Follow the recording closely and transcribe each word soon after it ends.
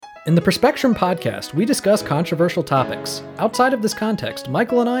In the Perspectrum podcast, we discuss controversial topics. Outside of this context,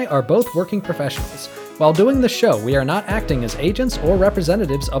 Michael and I are both working professionals. While doing this show, we are not acting as agents or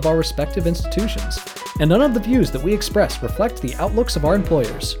representatives of our respective institutions, and none of the views that we express reflect the outlooks of our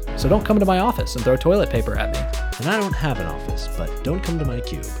employers. So don't come to my office and throw toilet paper at me. And I don't have an office, but don't come to my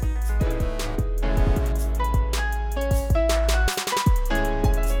cube.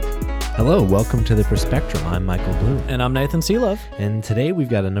 Hello, welcome to the Perspectrum. I'm Michael Bloom. And I'm Nathan Seelove. And today we've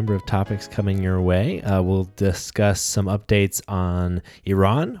got a number of topics coming your way. We'll discuss some updates on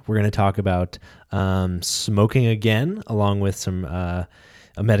Iran. We're going to talk about smoking again, along with some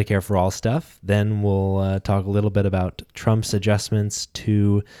Medicare for All stuff. Then we'll talk a little bit about Trump's adjustments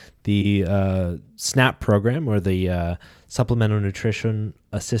to the SNAP program, or the Supplemental Nutrition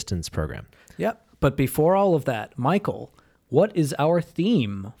Assistance Program. Yep. But before all of that, Michael, what is our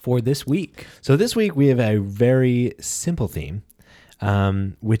theme for this week? So this week we have a very simple theme,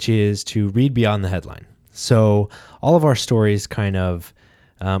 which is to read beyond the headline. So all of our stories kind of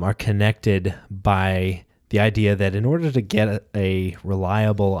are connected by the idea that in order to get a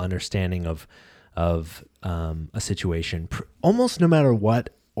reliable understanding of a situation, almost no matter what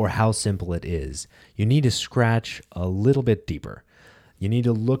or how simple it is, you need to scratch a little bit deeper. You need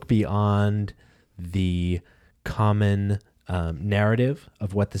to look beyond the common narrative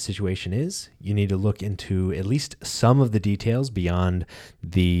of what the situation is. You need to look into at least some of the details beyond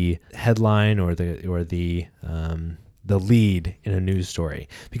the headline or the lead in a news story.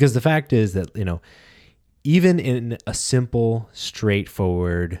 Because the fact is that, even in a simple,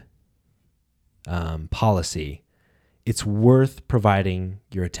 straightforward policy, it's worth providing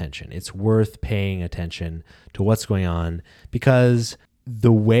your attention. It's worth paying attention to what's going on, because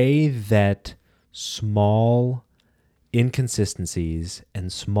the way that small inconsistencies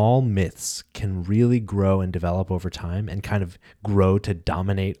and small myths can really grow and develop over time and kind of grow to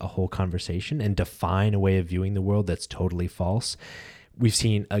dominate a whole conversation and define a way of viewing the world that's totally false, we've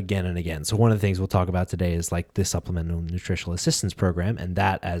seen again and again. So one of the things we'll talk about today is like the Supplemental Nutritional Assistance Program, and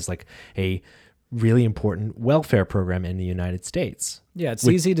that as like a really important welfare program in the United States. Yeah, it's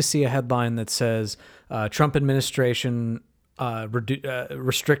easy to see a headline that says Trump administration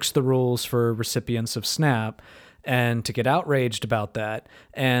restricts the rules for recipients of SNAP, and to get outraged about that.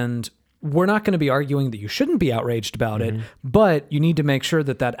 And we're not going to be arguing that you shouldn't be outraged about it, but you need to make sure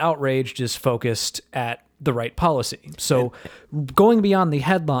that that outrage is focused at the right policy. So going beyond the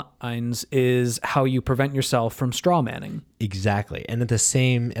headlines is how you prevent yourself from straw manning. Exactly. And at the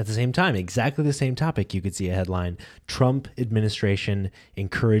same time, exactly the same topic, you could see a headline: Trump administration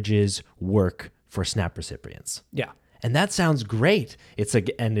encourages work for SNAP recipients. Yeah. And that sounds great. It's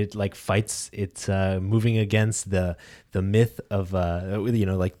moving against the myth of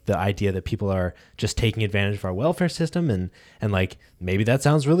like the idea that people are just taking advantage of our welfare system, and like maybe that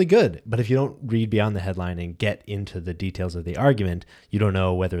sounds really good. But if you don't read beyond the headline and get into the details of the argument, you don't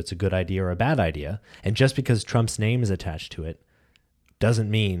know whether it's a good idea or a bad idea. And just because Trump's name is attached to it doesn't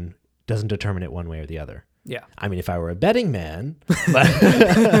determine it one way or the other. Yeah. I mean, if I were a betting man, but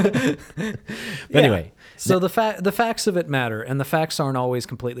anyway. So the facts of it matter, and the facts aren't always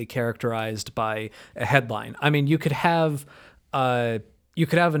completely characterized by a headline. I mean, you could have a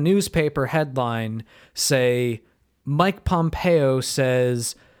newspaper headline say Mike Pompeo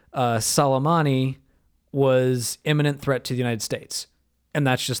says Soleimani was imminent threat to the United States. And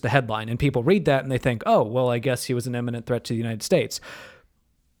that's just the headline. And people read that and they think, oh, well, I guess he was an imminent threat to the United States.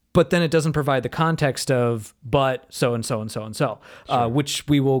 But then it doesn't provide the context of, but so and so and so and so, sure. Which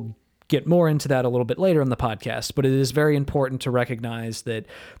we will get more into that a little bit later in the podcast. But it is very important to recognize that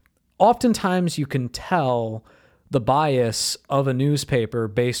oftentimes you can tell the bias of a newspaper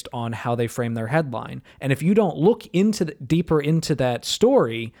based on how they frame their headline. And if you don't look deeper into that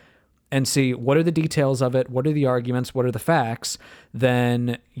story and see what are the details of it, what are the arguments, what are the facts,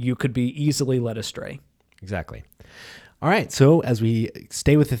 then you could be easily led astray. Exactly. All right, so as we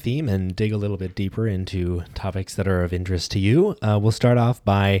stay with the theme and dig a little bit deeper into topics that are of interest to you, we'll start off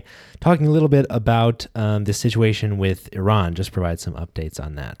by talking a little bit about the situation with Iran, just provide some updates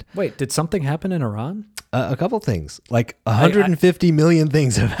on that. Wait, did something happen in Iran? A couple things, like 150 million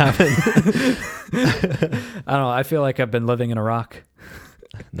things have happened. I don't know, I feel like I've been living in Iraq.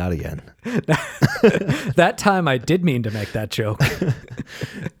 Not again. That time I did mean to make that joke.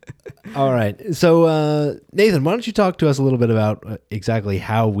 All right. So, Nathan, why don't you talk to us a little bit about exactly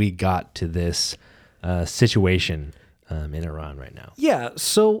how we got to this situation in Iran right now? Yeah.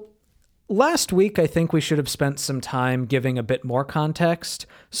 So last week, I think we should have spent some time giving a bit more context.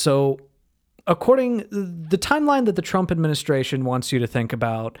 So the timeline that the Trump administration wants you to think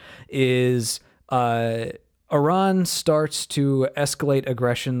about is Iran starts to escalate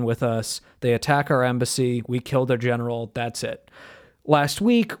aggression with us. They attack our embassy. We kill their general. That's it. Last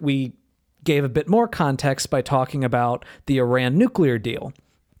week, we gave a bit more context by talking about the Iran nuclear deal.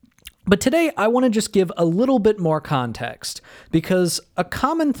 But today, I want to just give a little bit more context, because a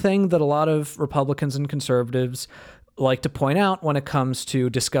common thing that a lot of Republicans and conservatives like to point out when it comes to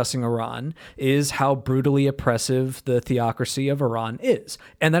discussing Iran is how brutally oppressive the theocracy of Iran is.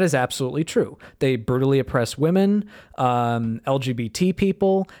 And that is absolutely true. They brutally oppress women, LGBT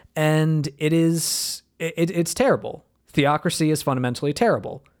people, and it's terrible. Theocracy is fundamentally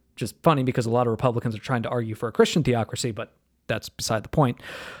terrible. Which is funny because a lot of Republicans are trying to argue for a Christian theocracy, but that's beside the point.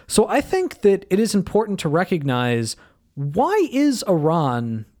 So I think that it is important to recognize, why is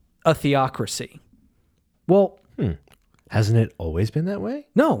Iran a theocracy? Well, hasn't it always been that way?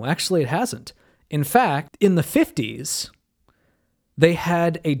 No, actually it hasn't. In fact, in the 50s, they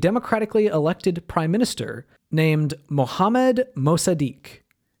had a democratically elected prime minister named Mohammad Mossadegh,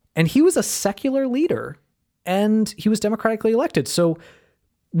 and he was a secular leader, and he was democratically elected. So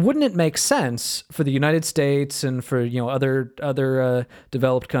wouldn't it make sense for the United States and for other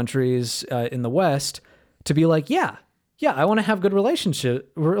developed countries in the West to be like, yeah, I want to have good relations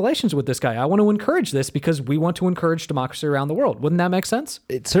with this guy. I want to encourage this because we want to encourage democracy around the world. Wouldn't that make sense?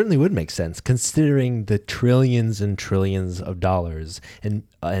 It certainly would make sense, considering the trillions and trillions of dollars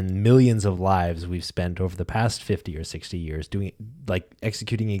and millions of lives we've spent over the past 50 or 60 years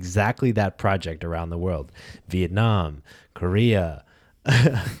executing exactly that project around the world. Vietnam, Korea,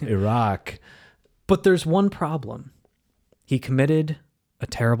 Iraq. But there's one problem. He committed a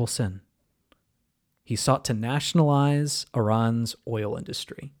terrible sin. He sought to nationalize Iran's oil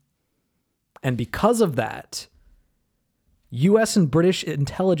industry. And because of that, U.S. and British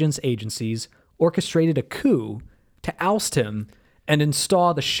intelligence agencies orchestrated a coup to oust him and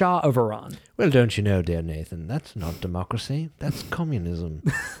install the Shah of Iran. Well, don't you know, dear Nathan, that's not democracy. That's communism.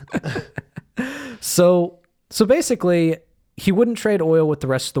 So basically, he wouldn't trade oil with the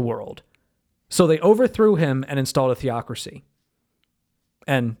rest of the world. So they overthrew him and installed a theocracy.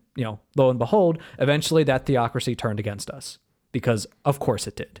 And, lo and behold, eventually that theocracy turned against us, because of course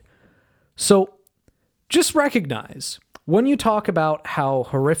it did. So just recognize, when you talk about how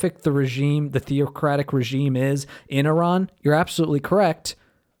horrific the theocratic regime is in Iran, you're absolutely correct.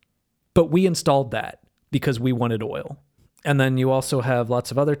 But we installed that because we wanted oil. And then you also have lots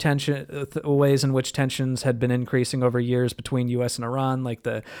of other ways in which tensions had been increasing over years between U.S. and Iran, like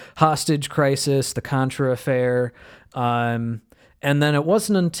the hostage crisis, the Contra affair. And then it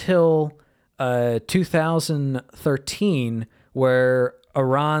wasn't until 2013 where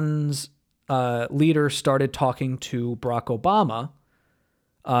Iran's leader started talking to Barack Obama,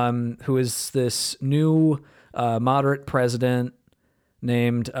 who is this new moderate president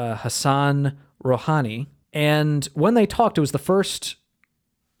named Hassan Rouhani. And when they talked, it was the first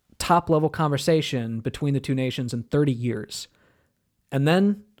top-level conversation between the two nations in 30 years. And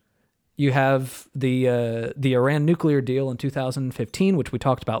then you have the Iran nuclear deal in 2015, which we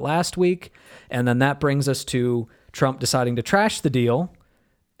talked about last week. And then that brings us to Trump deciding to trash the deal.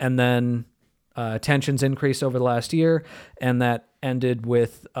 And then tensions increased over the last year. And that ended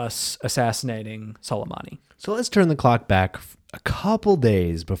with us assassinating Soleimani. So let's turn the clock back a couple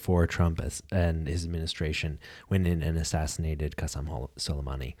days before Trump and his administration went in and assassinated Qasem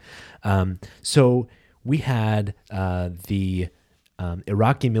Soleimani. So we had the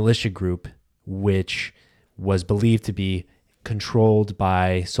Iraqi militia group, which was believed to be controlled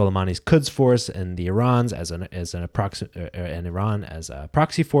by Soleimani's Quds force and the Iran as a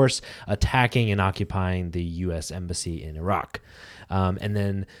proxy force, attacking and occupying the U.S. embassy in Iraq. And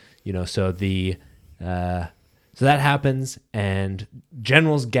then, so that happens, and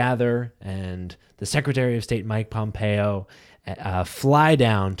generals gather, and the Secretary of State, Mike Pompeo, fly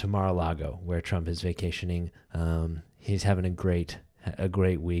down to Mar-a-Lago, where Trump is vacationing. He's having a great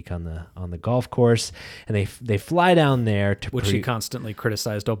week on the golf course, and they fly down there which he constantly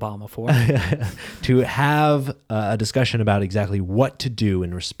criticized Obama for, to have a discussion about exactly what to do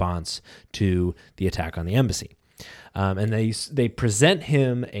in response to the attack on the embassy. And they present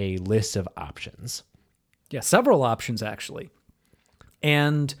him a list of options. Yeah, several options, actually.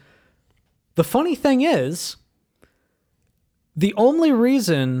 And the funny thing is, the only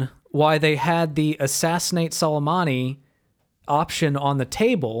reason why they had the assassinate Soleimani option on the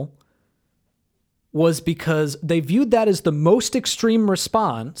table was because they viewed that as the most extreme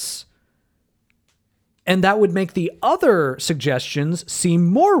response, and that would make the other suggestions seem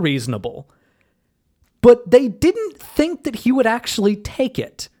more reasonable. But they didn't think that he would actually take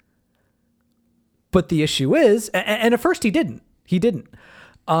it. But the issue is, and at first he didn't,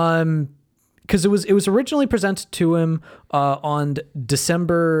 because because it was originally presented to him on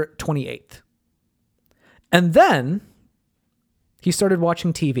December 28th. And then he started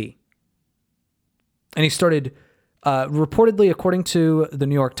watching TV. And he started, reportedly, according to the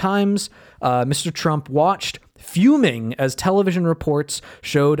New York Times, Mr. Trump watched, fuming as television reports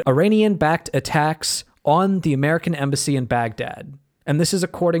showed Iranian-backed attacks on the American embassy in Baghdad. And this is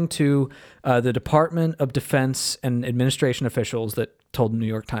according to the Department of Defense and administration officials that told the New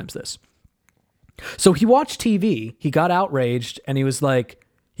York Times this. So he watched TV, he got outraged, and he was like,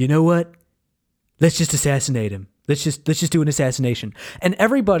 you know what? Let's just assassinate him. Let's just do an assassination. And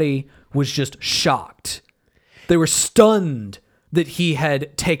everybody was just shocked. They were stunned that he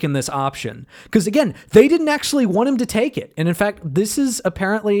had taken this option. Because again, they didn't actually want him to take it. And in fact, this is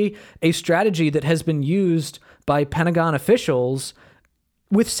apparently a strategy that has been used by Pentagon officials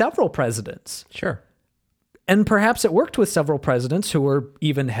with several presidents. Sure. And perhaps it worked with several presidents who were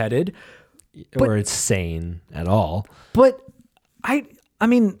even-headed. Or it's sane at all. But I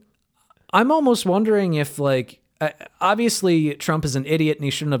mean, I'm almost wondering if, like, obviously Trump is an idiot and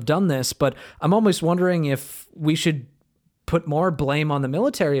he shouldn't have done this, but I'm almost wondering if we should put more blame on the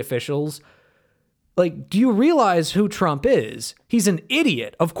military officials. Like, do you realize who Trump is? He's an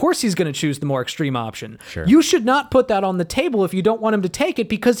idiot. Of course he's going to choose the more extreme option. Sure. You should not put that on the table if you don't want him to take it,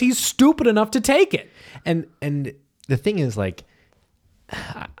 because he's stupid enough to take it. And the thing is, like,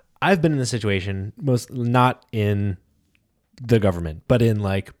 I've been in a situation, not in the government, but in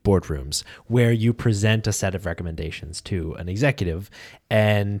like boardrooms where you present a set of recommendations to an executive,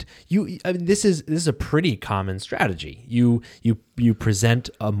 and this is a pretty common strategy. You present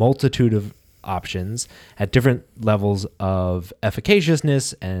a multitude of options at different levels of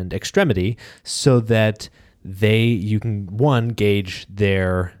efficaciousness and extremity, so that you can gauge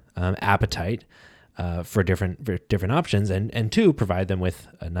their appetite for different options, and two, provide them with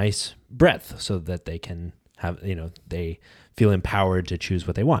a nice breadth so that they can have, they feel empowered to choose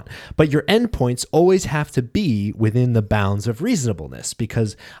what they want. But your endpoints always have to be within the bounds of reasonableness,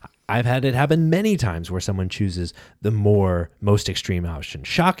 because I've had it happen many times where someone chooses the most extreme option,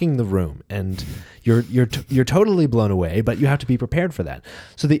 shocking the room, and you're totally blown away, but you have to be prepared for that.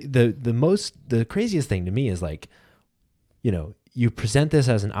 So the craziest thing to me is, like, you present this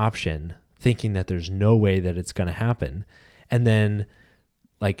as an option thinking that there's no way that it's going to happen. And then,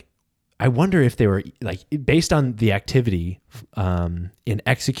 like, I wonder if they were, like, based on the activity in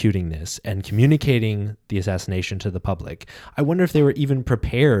executing this and communicating the assassination to the public, I wonder if they were even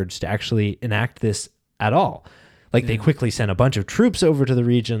prepared to actually enact this at all. Like, they quickly sent a bunch of troops over to the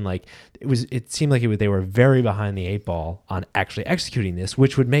region. Like, it seemed like they were very behind the eight ball on actually executing this,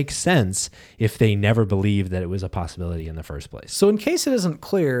 which would make sense if they never believed that it was a possibility in the first place. So in case it isn't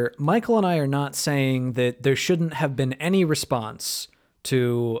clear, Michael and I are not saying that there shouldn't have been any response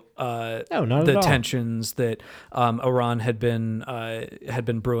to the tensions that Iran had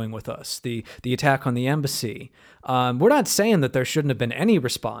been brewing with us, the attack on the embassy. We're not saying that there shouldn't have been any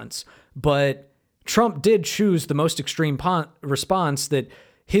response, but Trump did choose the most extreme response that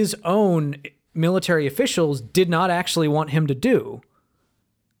his own military officials did not actually want him to do.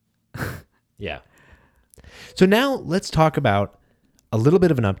 Yeah. So now let's talk about a little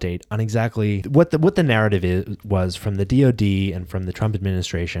bit of an update on exactly what the narrative was from the DoD and from the Trump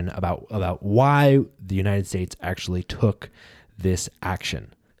administration about why the United States actually took this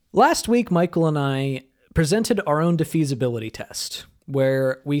action. Last week, Michael and I presented our own defeasibility test,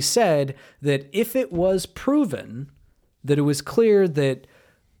 where we said that if it was proven that it was clear that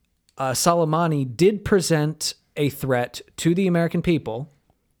Soleimani did present a threat to the American people,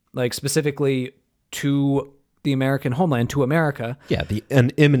 like specifically to the American homeland, to America. Yeah,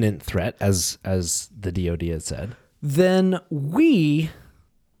 an imminent threat, as the DoD had said. Then we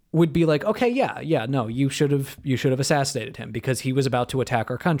would be like, okay, yeah, no, you should have assassinated him because he was about to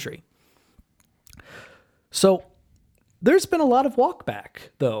attack our country. So there's been a lot of walkback,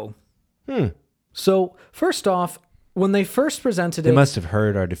 though. So first off, when they first presented they must have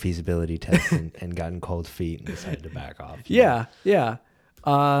heard our defeasibility test and gotten cold feet and decided to back off. Yeah.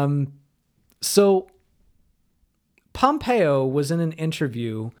 So Pompeo was in an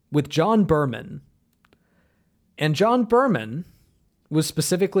interview with John Berman, and John Berman was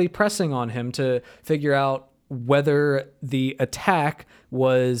specifically pressing on him to figure out whether the attack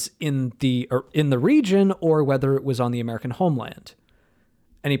was in the region or whether it was on the American homeland.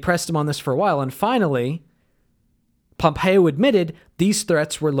 And he pressed him on this for a while, and finally, Pompeo admitted these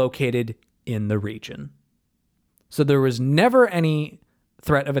threats were located in the region. So there was never any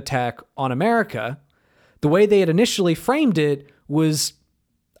threat of attack on America. The way they had initially framed it was,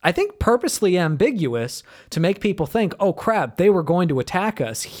 I think, purposely ambiguous to make people think, oh crap, they were going to attack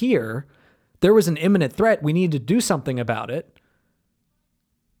us here. there was an imminent threat. We need to do something about it.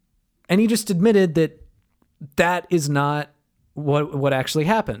 And he just admitted that that is not what actually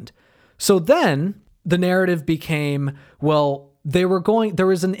happened. So then the narrative became, well, there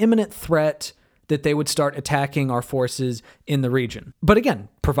was an imminent threat that they would start attacking our forces in the region. But again,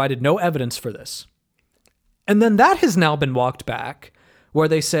 provided no evidence for this. And then that has now been walked back, where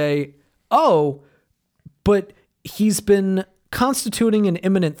they say, oh, but he's been constituting an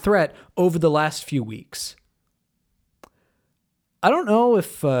imminent threat over the last few weeks. I don't know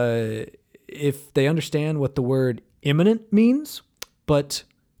if they understand what the word imminent means, but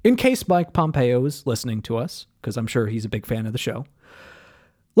in case Mike Pompeo is listening to us, because I'm sure he's a big fan of the show,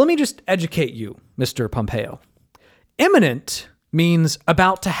 let me just educate you, Mr. Pompeo. Imminent means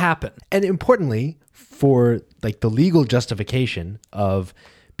about to happen. And importantly, for like the legal justification of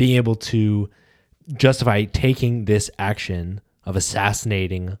being able to justify taking this action of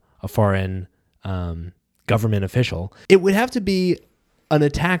assassinating a foreign government official, it would have to be an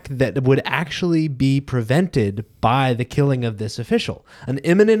attack that would actually be prevented by the killing of this official. An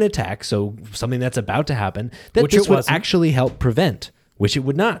imminent attack, so something that's about to happen, that Which this it would wasn't. actually help prevent, which it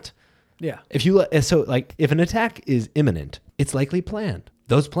would not. Yeah. If an attack is imminent, it's likely planned.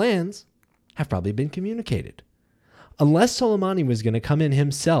 Those plans have probably been communicated. Unless Soleimani was going to come in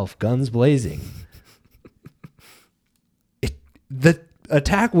himself, guns blazing, the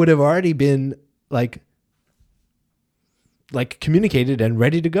attack would have already been like communicated and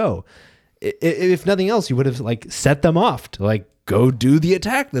ready to go. If nothing else, you would have like set them off to like go do the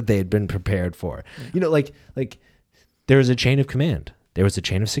attack that they had been prepared for. You know, like there was a chain of command. There was a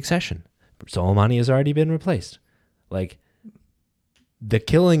chain of succession. Soleimani has already been replaced. Like the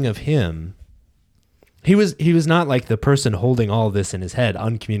killing of him, he was not like the person holding all of this in his head,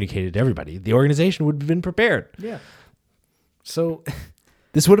 uncommunicated to everybody. The organization would have been prepared. Yeah. So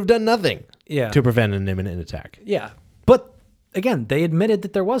this would have done nothing yeah. to prevent an imminent attack. Yeah. But again, they admitted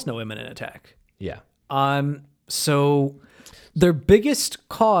that there was no imminent attack. Yeah. So their biggest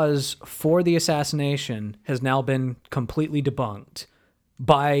cause for the assassination has now been completely debunked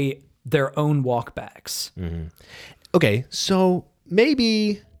by their own walkbacks. Mm-hmm. Okay, so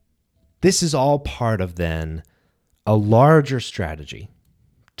maybe this is all part of then a larger strategy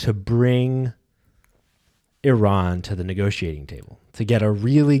to bring Iran to the negotiating table, to get a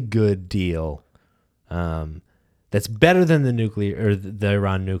really good deal that's better than the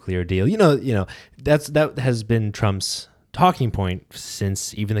Iran nuclear deal. You know that has been Trump's talking point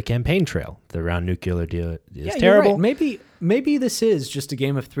since even the campaign trail. The Iran nuclear deal is terrible. You're right. Maybe this is just a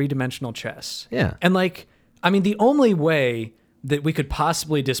game of three-dimensional chess. Yeah. And the only way that we could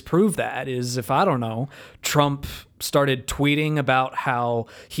possibly disprove that is if, I don't know, Trump started tweeting about how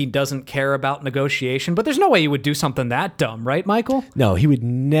he doesn't care about negotiation, but there's no way he would do something that dumb, right, Michael? No, he would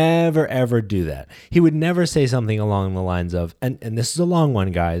never, ever do that. He would never say something along the lines of, and this is a long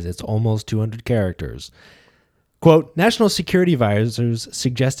one, guys, it's almost 200 characters. Quote, national security advisors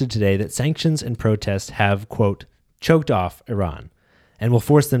suggested today that sanctions and protests have, quote, choked off Iran and will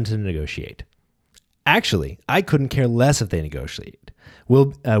force them to negotiate. Actually, I couldn't care less if they negotiate.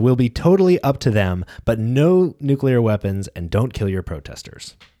 We'll be totally up to them, but no nuclear weapons and don't kill your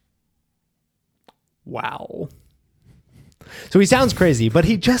protesters. Wow. So he sounds crazy, but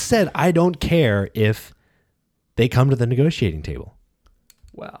he just said, I don't care if they come to the negotiating table.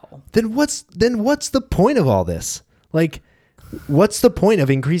 Wow. Then what's the point of all this? Like, what's the point of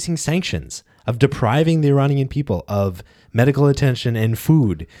increasing sanctions, of depriving the Iranian people of medical attention and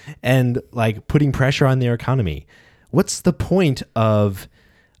food, and like putting pressure on their economy? What's the point of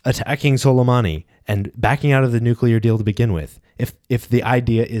attacking Soleimani and backing out of the nuclear deal to begin with if the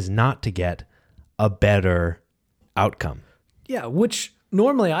idea is not to get a better outcome? Yeah, which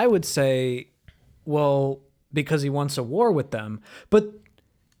normally I would say, well, because he wants a war with them, but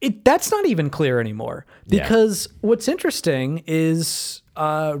that's not even clear anymore. Because what's interesting is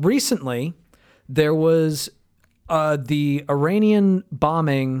recently there was the Iranian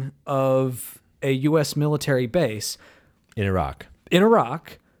bombing of a U.S. military base In Iraq.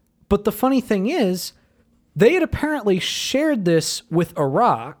 But the funny thing is, they had apparently shared this with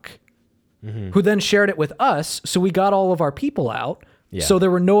Iraq, who then shared it with us. So we got all of our people out. Yeah. So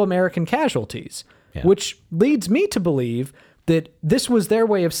there were no American casualties, Yeah. which leads me to believe that this was their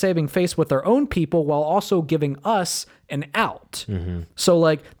way of saving face with their own people while also giving us an out. So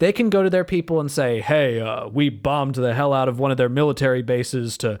like they can go to their people and say, hey, we bombed the hell out of one of their military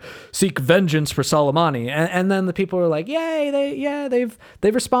bases to seek vengeance for Soleimani. And then the people are like, yay,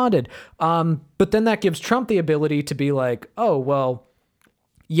 they've responded. But then that gives Trump the ability to be like, oh, well,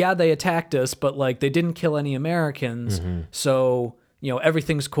 yeah, they attacked us, but like they didn't kill any Americans. So,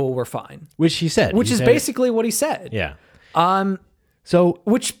 everything's cool, we're fine. Which he said. Which He is said- basically what he said. Yeah. So,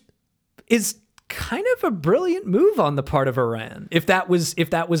 which is kind of a brilliant move on the part of Iran, if that was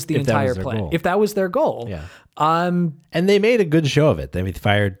the entire their plan, goal. if that was their goal. Yeah. And they made a good show of it. They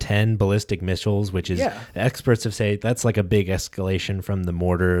fired 10 ballistic missiles, which is experts have said that's like a big escalation from the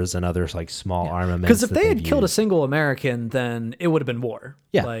mortars and other like small armaments. Because if they had killed a single American, then it would have been war.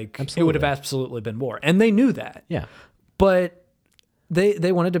 Yeah, it would have absolutely been war, and they knew that. Yeah, but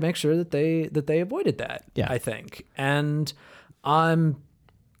they wanted to make sure that they avoided that. Yeah, I think, and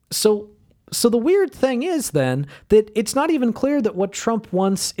so the weird thing is then that it's not even clear that what Trump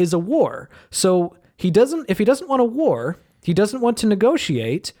wants is a war. So if he doesn't want a war, he doesn't want to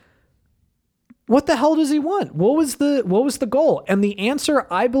negotiate. What the hell does he want? What was the goal? And the answer,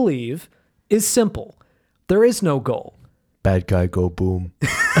 I believe, is simple. There is no goal. Bad guy go boom.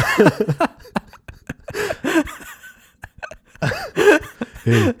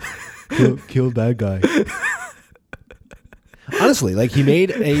 Hey, kill bad guy. Honestly, like he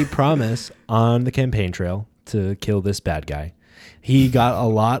made a promise on the campaign trail to kill this bad guy. He got a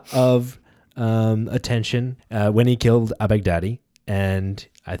lot of attention when he killed al-Baghdadi, and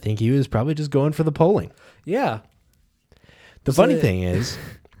I think he was probably just going for the polling. Yeah. The funny thing is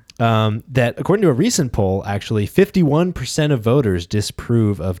that according to a recent poll, actually 51% of voters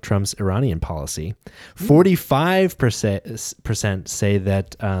disapprove of Trump's Iranian policy. 45% say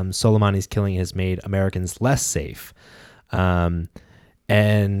that Soleimani's killing has made Americans less safe. And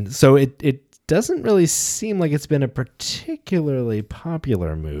so it doesn't really seem like it's been a particularly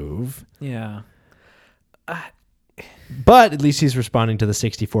popular move. Yeah. But at least he's responding to the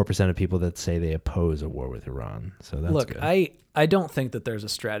 64% of people that say they oppose a war with Iran. So that's good. I don't think that there's a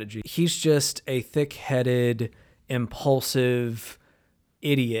strategy. He's just a thick-headed, impulsive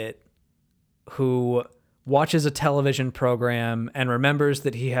idiot who watches a television program and remembers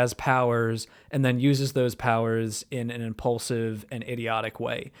that he has powers and then uses those powers in an impulsive and idiotic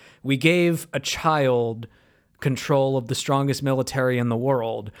way. We gave a child control of the strongest military in the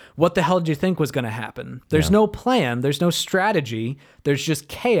world. What the hell did you think was going to happen? There's no plan. There's no strategy. There's just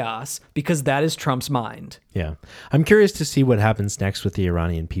chaos because that is Trump's mind. Yeah. I'm curious to see what happens next with the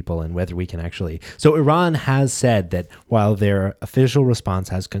Iranian people and whether we can actually... So Iran has said that while their official response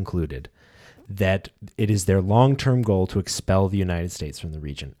has concluded that it is their long-term goal to expel the United States from the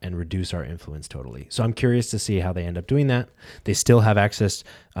region and reduce our influence totally. So I'm curious to see how they end up doing that. They still have access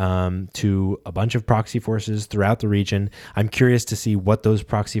to a bunch of proxy forces throughout the region. I'm curious to see what those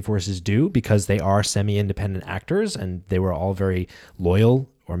proxy forces do because they are semi-independent actors and they were all very loyal,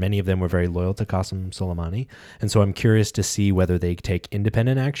 or many of them were very loyal to Qasem Soleimani. And so I'm curious to see whether they take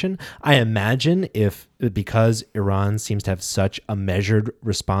independent action. I imagine because Iran seems to have such a measured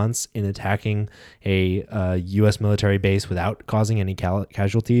response in attacking a U.S. military base without causing any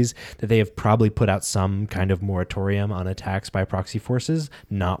casualties, that they have probably put out some kind of moratorium on attacks by proxy forces,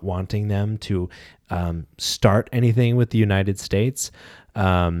 not wanting them to start anything with the United States.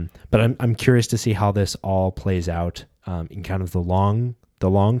 But I'm curious to see how this all plays out in kind of the long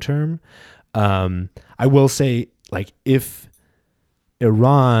term. I will say, like, if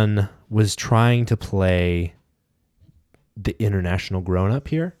Iran was trying to play the international grown-up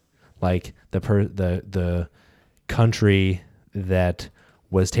here, like the country that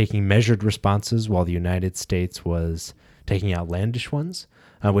was taking measured responses while the United States was taking outlandish ones,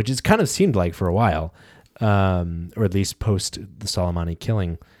 which it's kind of seemed like for a while, or at least post the Soleimani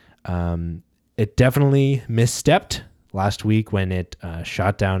killing, it definitely misstepped last week when it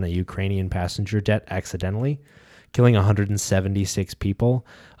shot down a Ukrainian passenger jet accidentally, killing 176 people,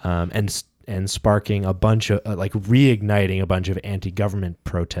 and sparking a bunch of reigniting a bunch of anti-government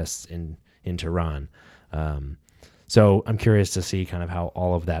protests in Tehran. So I'm curious to see kind of how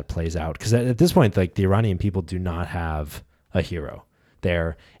all of that plays out, because at this point, like, the Iranian people do not have a hero.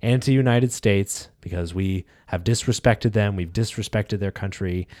 They're anti-United States because we have disrespected them. We've disrespected their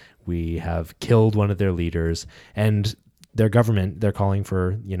country. We have killed one of their leaders, and their government, they're calling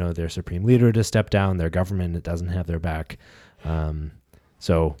for, their supreme leader to step down. Their government doesn't have their back.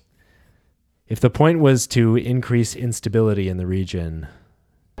 So if the point was to increase instability in the region,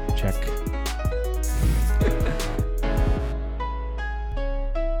 check.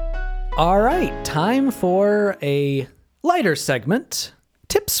 All right, time for a lighter segment,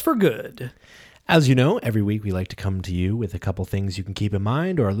 Tips for Good. As you know, every week we like to come to you with a couple things you can keep in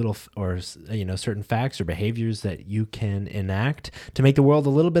mind, or certain facts or behaviors that you can enact to make the world a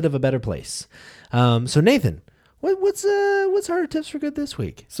little bit of a better place. So Nathan, what's our tips for good this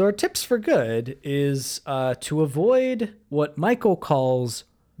week? So our tips for good is to avoid what Michael calls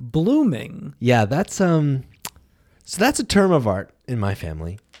blooming. Yeah, that's So that's a term of art in my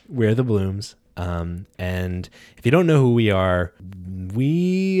family. We're the Blooms. And if you don't know who we are,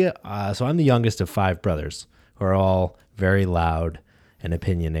 so I'm the youngest of 5 brothers who are all very loud and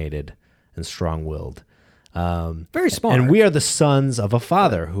opinionated and strong-willed. Very smart. And we are the sons of a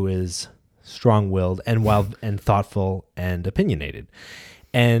father who is strong-willed and wild and thoughtful and opinionated.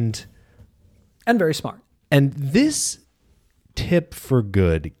 And very smart. And this tip for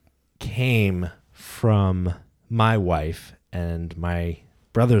good came from my wife and my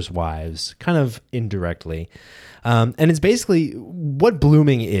brothers' wives, kind of indirectly. And it's basically what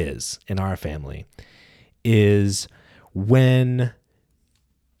blooming is in our family is when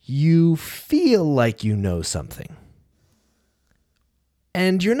you feel like you know something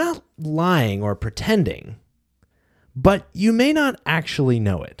and you're not lying or pretending, but you may not actually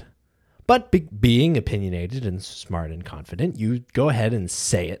know it. But being opinionated and smart and confident, you go ahead and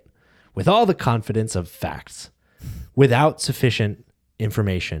say it with all the confidence of facts without sufficient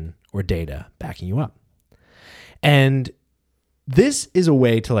information or data backing you up. And this is a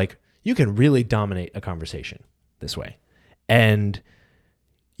way to you can really dominate a conversation this way. And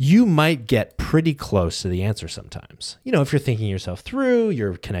you might get pretty close to the answer sometimes. If you're thinking yourself through,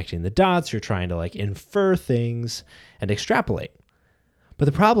 you're connecting the dots, you're trying to infer things and extrapolate. But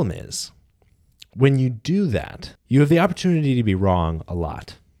the problem is, when you do that, you have the opportunity to be wrong a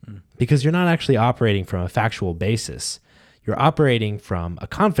lot because you're not actually operating from a factual basis. You're operating from a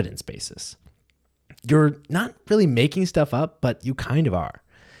confidence basis. You're not really making stuff up, but you kind of are.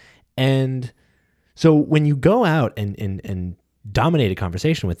 And so when you go out and dominate a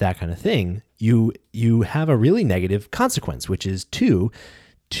conversation with that kind of thing, you have a really negative consequence, which is to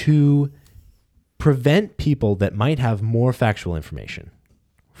prevent people that might have more factual information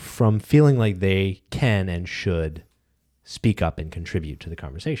from feeling like they can and should speak up and contribute to the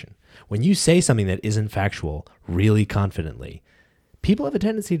conversation. When you say something that isn't factual really confidently, people have a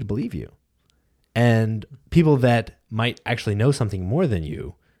tendency to believe you. And people that might actually know something more than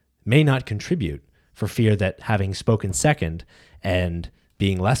you may not contribute for fear that having spoken second and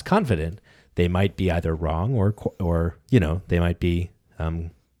being less confident, they might be either wrong or they might be,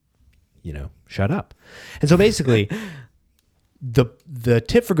 shut up. And so basically, the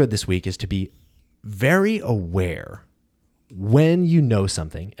tip for good this week is to be very aware when you know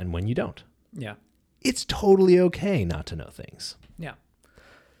something and when you don't. Yeah. It's totally okay not to know things. Yeah.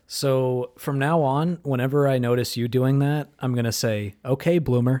 So from now on, whenever I notice you doing that, I'm going to say, okay,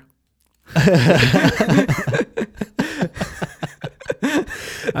 bloomer. I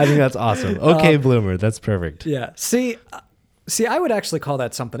think that's awesome. Okay, bloomer. That's perfect. Yeah. See, I would actually call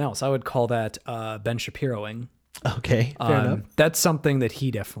that something else. I would call that Ben Shapiroing. Okay, fair enough. That's something that he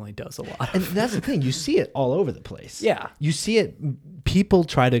definitely does a lot. And that's the thing. You see it all over the place. Yeah. You see it. People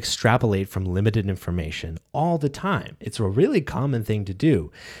try to extrapolate from limited information all the time. It's a really common thing to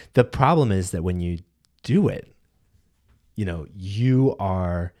do. The problem is that when you do it, you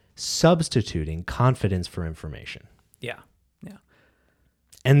are substituting confidence for information. Yeah. Yeah.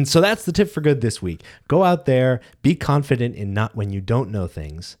 And so that's the tip for good this week. Go out there, be confident in not when you don't know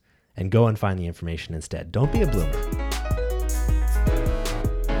things, and go and find the information instead. Don't be a bloomer.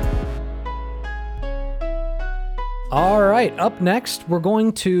 All right, up next, we're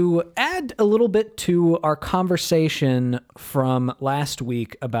going to add a little bit to our conversation from last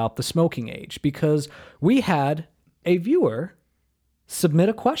week about the smoking age, because we had a viewer submit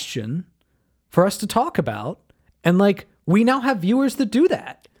a question for us to talk about, and we now have viewers that do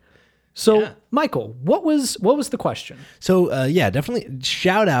that. So, yeah. Michael, what was the question? So, definitely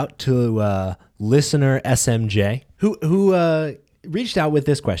shout out to listener SMJ who reached out with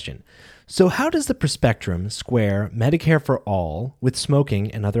this question. So, how does the Prospectrum square Medicare for all with smoking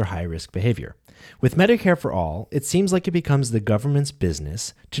and other high-risk behavior? With Medicare for all, it seems like it becomes the government's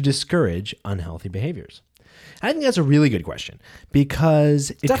business to discourage unhealthy behaviors. I think that's a really good question because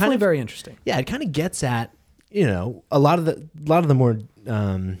it's definitely very interesting. Yeah, it kind of gets at a lot of the more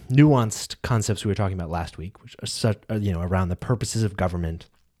nuanced concepts we were talking about last week, which are around the purposes of government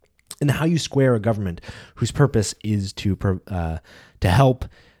and how you square a government whose purpose is to help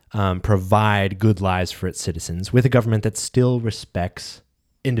provide good lives for its citizens with a government that still respects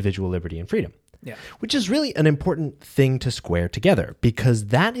individual liberty and freedom. Yeah. Which is really an important thing to square together because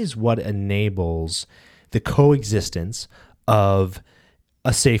that is what enables the coexistence of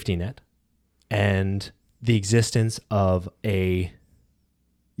a safety net and the existence of a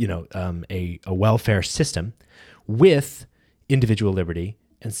welfare system with individual liberty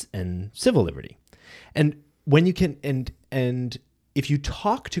and civil liberty. And when you can and if you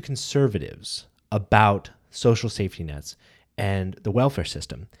talk to conservatives about social safety nets and the welfare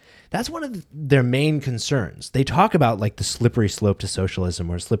system. That's one of their main concerns. They talk about like the slippery slope to socialism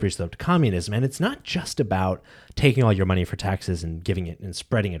or slippery slope to communism, and it's not just about taking all your money for taxes and giving it and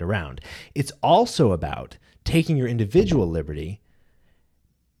spreading it around. It's also about taking your individual liberty,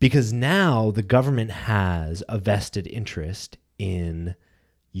 because now the government has a vested interest in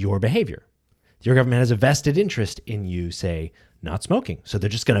your behavior. Your government has a vested interest in you, say, not smoking. So they're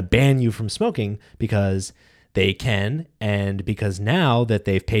just going to ban you from smoking because they can, and because now that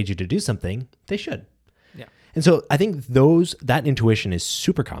they've paid you to do something, they should. Yeah. And so I think that intuition is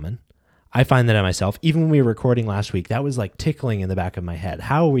super common. I find that I myself, even when we were recording last week, that was like tickling in the back of my head.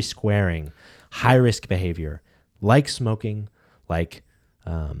 How are we squaring high-risk behavior like smoking, like,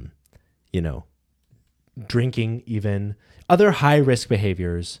 drinking, even other high-risk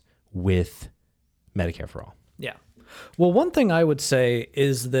behaviors with Medicare for All? Yeah. Well, one thing I would say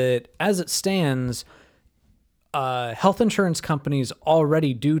is that as it stands, health insurance companies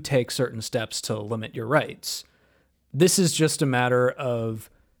already do take certain steps to limit your rights. This is just a matter of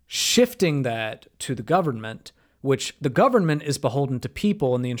shifting that to the government, which the government is beholden to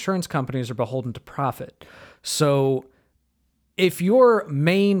people and the insurance companies are beholden to profit. So if your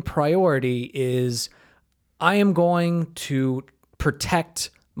main priority is, I am going to protect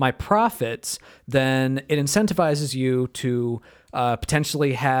my profits, then it incentivizes you to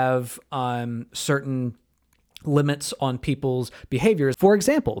potentially have certain limits on people's behaviors. For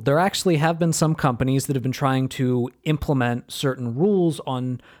example, there actually have been some companies that have been trying to implement certain rules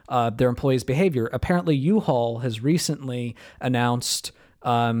on their employees' behavior. Apparently, U-Haul has recently announced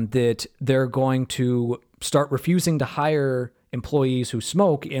that they're going to start refusing to hire employees who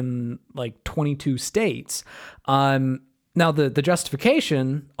smoke in like 22 states. Now, the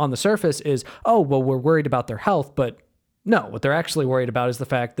justification on the surface is, oh, well, we're worried about their health, but no, what they're actually worried about is the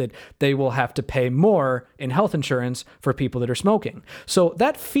fact that they will have to pay more in health insurance for people that are smoking. So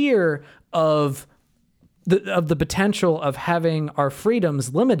that fear of the potential of having our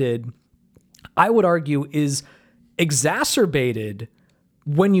freedoms limited, I would argue, is exacerbated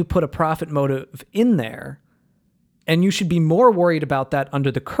when you put a profit motive in there. And you should be more worried about that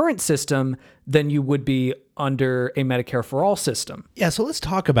under the current system than you would be under a Medicare for All system. Yeah, so let's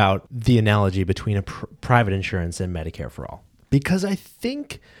talk about the analogy between a private insurance and Medicare for All. Because I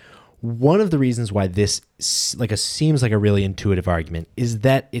think one of the reasons why this seems like a really intuitive argument is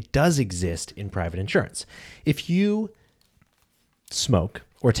that it does exist in private insurance. If you smoke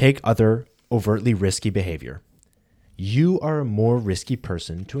or take other overtly risky behavior, you are a more risky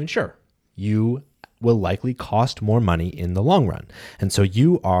person to insure. You will likely cost more money in the long run. And so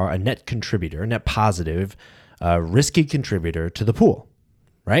you are a net contributor, net positive, risky contributor to the pool,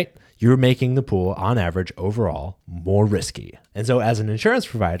 right? You're making the pool, on average, overall, more risky. And so as an insurance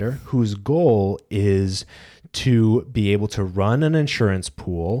provider whose goal is to be able to run an insurance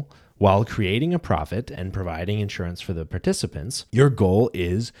pool while creating a profit and providing insurance for the participants, your goal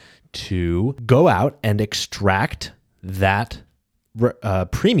is to go out and extract that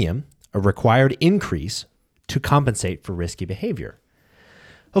premium, a required increase, to compensate for risky behavior.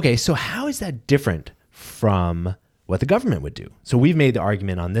 Okay, so how is that different from what the government would do? So we've made the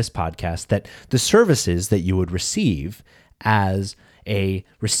argument on this podcast that the services that you would receive as a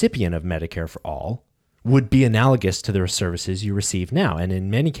recipient of Medicare for All would be analogous to the services you receive now, and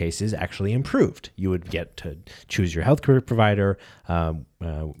in many cases actually improved. You would get to choose your healthcare provider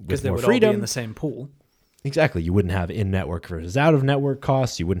with because they more would freedom. all be in the same pool. Exactly. You wouldn't have in-network versus out-of-network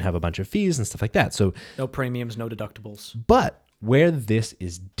costs. You wouldn't have a bunch of fees and stuff like that. So, no premiums, no deductibles. but where this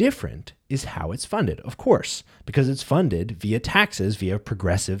is different is how it's funded, of course, because it's funded via taxes, via a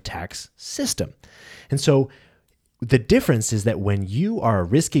progressive tax system. And so the difference is that when you are a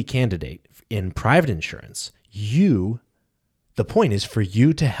risky candidate in private insurance, the point is for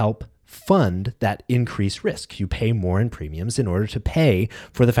you to help fund that increased risk. You pay more in premiums in order to pay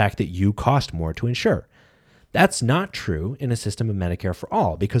for the fact that you cost more to insure. That's not true in a system of Medicare for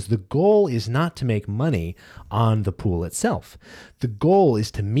All, because the goal is not to make money on the pool itself. The goal is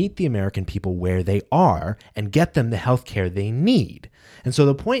to meet the American people where they are and get them the health care they need. And so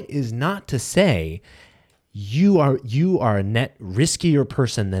the point is not to say you are a net riskier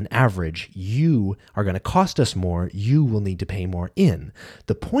person than average. You are going to cost us more. You will need to pay more in.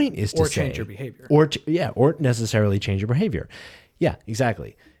 The point is to say, change your behavior. Or necessarily change your behavior. Yeah,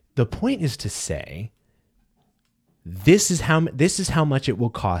 exactly. The point is to say, this is how much it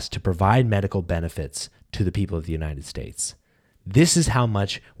will cost to provide medical benefits to the people of the United States. This is how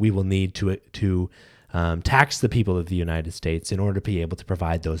much we will need to tax the people of the United States in order to be able to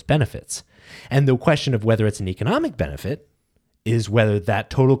provide those benefits. And the question of whether it's an economic benefit is whether that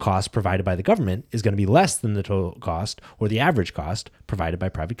total cost provided by the government is going to be less than the total cost or the average cost provided by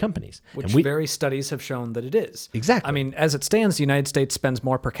private companies. Which various studies have shown that it is. Exactly. I mean, as it stands, the United States spends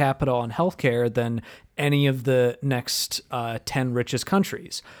more per capita on healthcare than any of the next 10 richest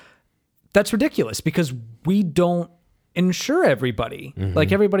countries. That's ridiculous because we don't insure everybody.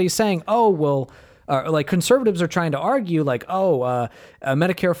 Like everybody's saying, oh, well, like conservatives are trying to argue like, a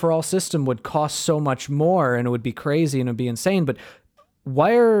Medicare for all system would cost so much more and it would be crazy and it would be insane. But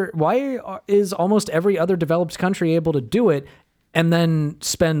why is almost every other developed country able to do it and then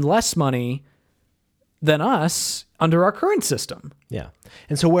spend less money than us under our current system? Yeah.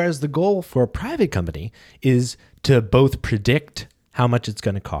 And so whereas the goal for a private company is to both predict how much it's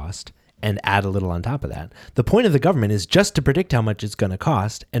going to cost and add a little on top of that, the point of the government is just to predict how much it's going to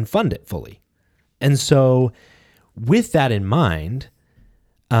cost and fund it fully. And so with that in mind,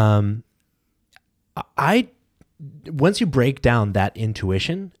 once you break down that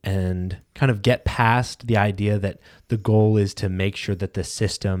intuition and kind of get past the idea that the goal is to make sure that the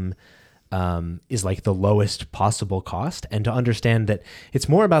system is like the lowest possible cost, and to understand that it's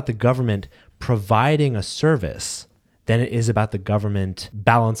more about the government providing a service than it is about the government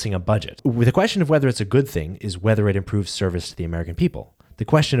balancing a budget. The question of whether it's a good thing is whether it improves service to the American people. The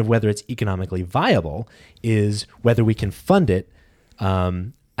question of whether it's economically viable is whether we can fund it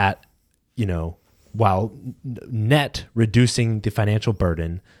while net reducing the financial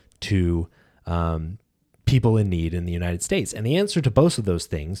burden to people in need in the United States. And the answer to both of those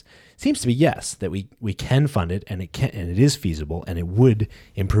things seems to be yes, that we can fund it and it is feasible and it would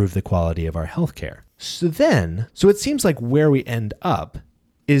improve the quality of our healthcare. So it seems like where we end up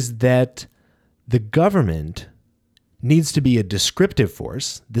is that the government needs to be a descriptive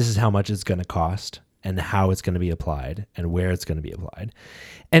force. This is how much it's going to cost and how it's going to be applied and where it's going to be applied.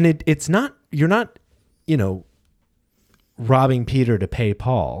 And you're not, robbing Peter to pay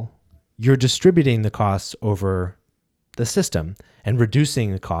Paul. You're distributing the costs over the system and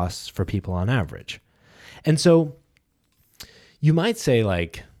reducing the costs for people on average. And so you might say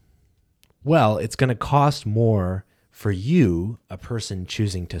like, well, it's going to cost more for you, a person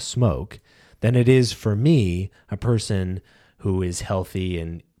choosing to smoke, than it is for me, a person who is healthy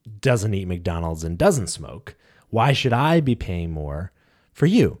and doesn't eat McDonald's and doesn't smoke. Why should I be paying more for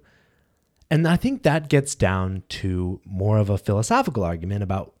you? And I think that gets down to more of a philosophical argument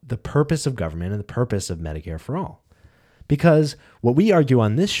about the purpose of government and the purpose of Medicare for all. Because what we argue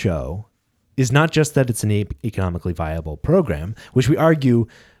on this show is not just that it's an economically viable program, which we argue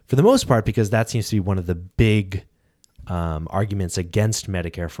for the most part because that seems to be one of the big arguments against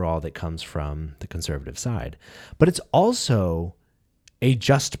Medicare for all that comes from the conservative side. But it's also a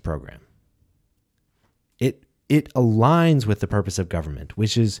just program. It aligns with the purpose of government,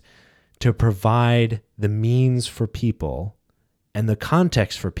 which is to provide the means for people and the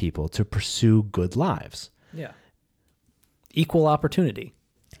context for people to pursue good lives. Yeah. Equal opportunity.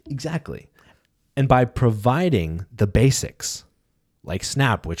 Exactly. And by providing the basics, like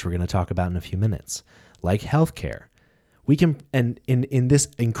SNAP, which we're going to talk about in a few minutes, like healthcare, we can, and in this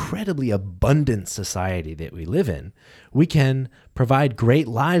incredibly abundant society that we live in, we can provide great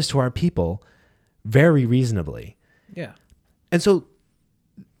lives to our people very reasonably. Yeah. And so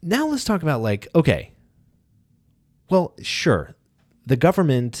now let's talk about like, okay, well, sure, the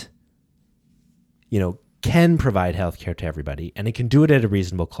government, can provide healthcare to everybody, and it can do it at a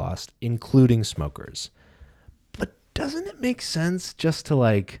reasonable cost, including smokers. But doesn't it make sense just to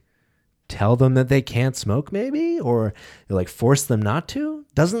like tell them that they can't smoke maybe, or like force them not to?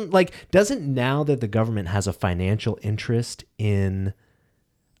 Doesn't now that the government has a financial interest in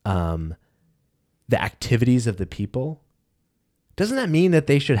the activities of the people, doesn't that mean that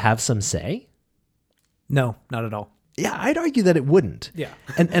they should have some say? No, not at all. Yeah, I'd argue that it wouldn't. Yeah.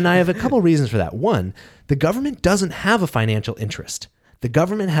 And I have a couple reasons for that. One, the government doesn't have a financial interest. The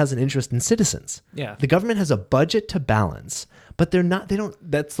government has an interest in citizens. Yeah. The government has a budget to balance, but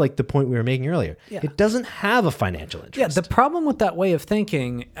that's like the point we were making earlier. Yeah. It doesn't have a financial interest. Yeah, the problem with that way of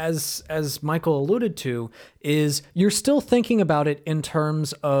thinking, as Michael alluded to, is you're still thinking about it in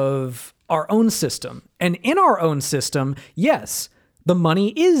terms of our own system. And in our own system, yes, the money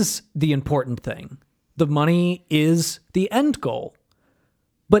is the important thing. The money is the end goal.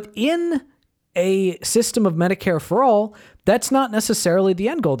 But in a system of Medicare for all, that's not necessarily the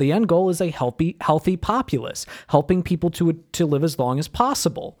end goal. The end goal is a healthy populace, helping people to live as long as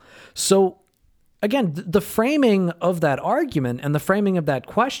possible. So again, the framing of that argument and the framing of that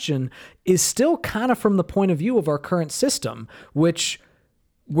question is still kind of from the point of view of our current system, which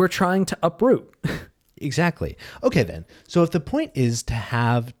we're trying to uproot. Exactly. Okay, then. So if the point is to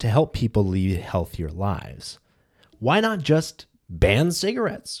help people lead healthier lives, why not just ban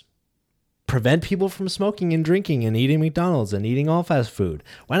cigarettes, prevent people from smoking and drinking and eating McDonald's and eating all fast food.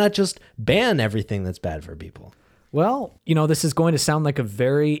 Why not just ban everything that's bad for people? Well, this is going to sound like a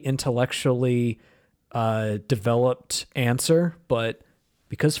very intellectually developed answer, but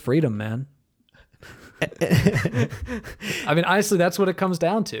because freedom, man. I mean, honestly, that's what it comes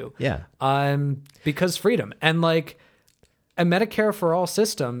down to. Yeah. Because freedom. And like a Medicare for all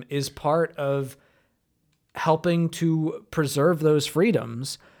system is part of helping to preserve those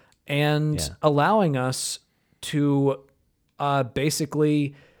freedoms and allowing us to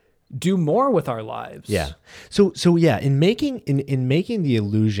basically do more with our lives. Yeah. So yeah, in making the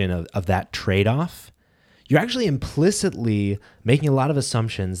illusion of that trade-off, you're actually implicitly making a lot of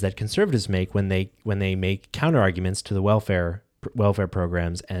assumptions that conservatives make when they make counter arguments to the welfare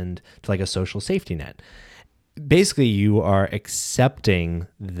programs and to like a social safety net. Basically, you are accepting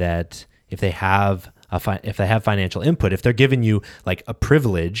that if they have financial input, if they're giving you like a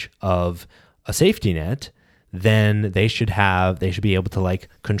privilege of a safety net, then they should be able to like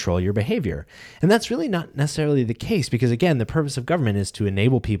control your behavior. And that's really not necessarily the case, because again, the purpose of government is to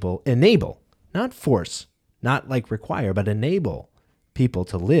enable, not force, not like require, but enable people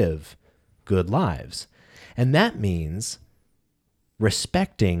to live good lives. And that means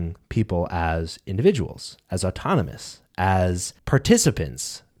respecting people as individuals, as autonomous, as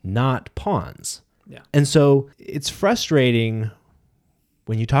participants, not pawns. Yeah. And so it's frustrating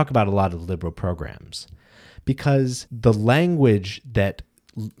when you talk about a lot of liberal programs, because the language that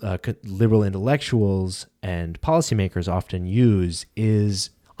liberal intellectuals and policymakers often use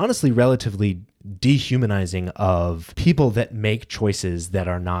is honestly relatively dehumanizing of people that make choices that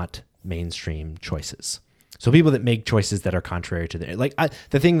are not mainstream choices. So people that make choices that are contrary to their,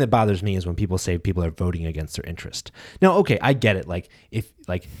 the thing that bothers me is when people say people are voting against their interest. Now, okay, I get it.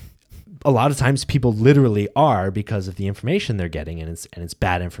 A lot of times people literally are, because of the information they're getting, and it's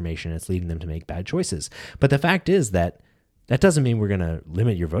bad information. It's leading them to make bad choices. But the fact is that doesn't mean we're going to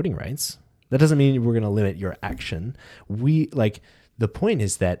limit your voting rights. That doesn't mean we're going to limit your action. The point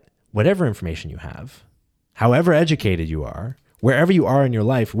is that whatever information you have, however educated you are, wherever you are in your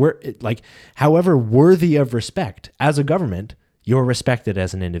life, however worthy of respect as a government, you're respected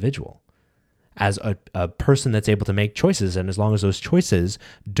as an individual, as a person that's able to make choices. And as long as those choices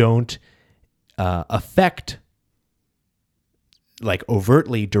don't affect, like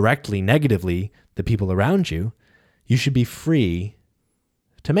overtly, directly, negatively, the people around you, you should be free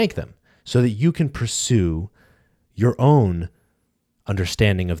to make them so that you can pursue your own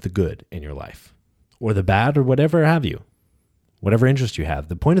understanding of the good in your life, or the bad, or whatever have you, whatever interest you have.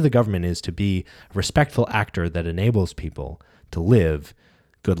 The point of the government is to be a respectful actor that enables people to live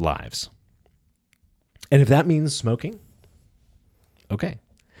good lives. And if that means smoking, okay.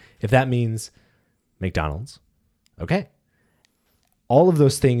 If that means McDonald's, okay. All of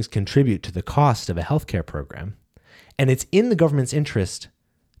those things contribute to the cost of a healthcare program, and it's in the government's interest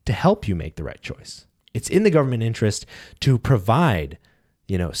to help you make the right choice. It's in the government interest to provide,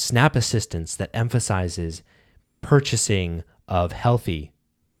 SNAP assistance that emphasizes purchasing of healthy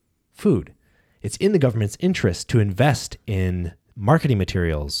food. It's in the government's interest to invest in marketing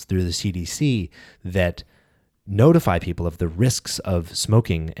materials through the CDC that notify people of the risks of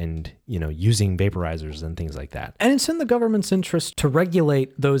smoking and, using vaporizers and things like that. And it's in the government's interest to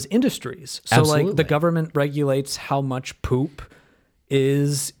regulate those industries. So Absolutely. the government regulates how much poop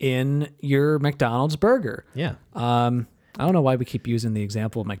is in your McDonald's burger. Yeah. I don't know why we keep using the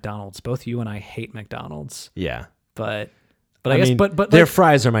example of McDonald's. Both you and I hate McDonald's. Yeah. But I guess, but their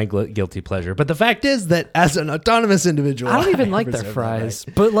fries are my guilty pleasure. But the fact is that as an autonomous individual, I don't even like their fries.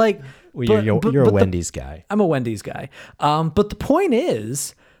 Right. But you're a Wendy's guy. I'm a Wendy's guy. But the point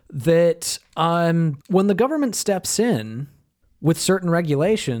is that when the government steps in with certain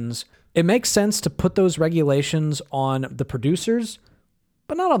regulations, it makes sense to put those regulations on the producers,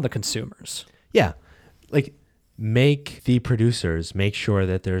 but not on the consumers. Yeah. Make the producers make sure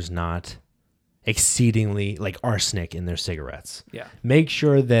that there's not exceedingly arsenic in their cigarettes. Yeah. Make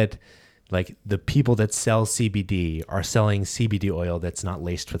sure that the people that sell CBD are selling CBD oil that's not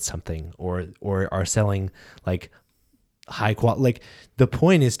laced with something, or are selling high quality. The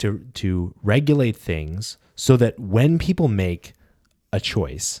point is to regulate things so that when people make a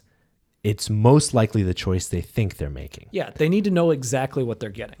choice, it's most likely the choice they think they're making. Yeah, they need to know exactly what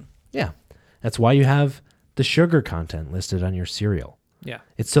they're getting. Yeah. That's why you have the sugar content listed on your cereal. Yeah.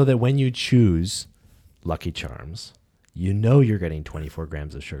 It's so that when you choose Lucky Charms, you're getting 24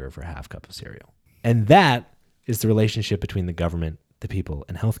 grams of sugar for a half cup of cereal. And that is the relationship between the government, the people,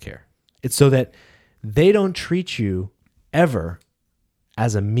 and healthcare. It's so that they don't treat you ever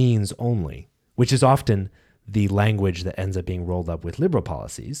as a means only, which is often the language that ends up being rolled up with liberal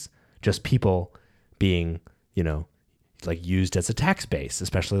policies, just people being, like used as a tax base,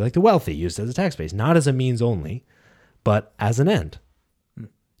 especially like the wealthy used as a tax base, not as a means only, but as an end.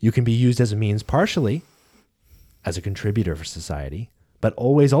 You can be used as a means partially as a contributor for society, but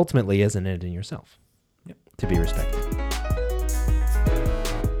always ultimately as an end in yourself. Yep. To be respected.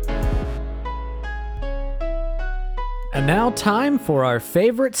 And now time for our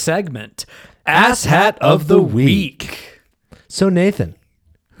favorite segment, Asshat of the Week. So Nathan,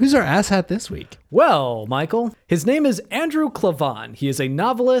 who's our asshat this week? Well, Michael, his name is Andrew Clavon. He is a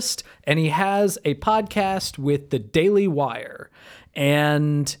novelist, and he has a podcast with the Daily Wire.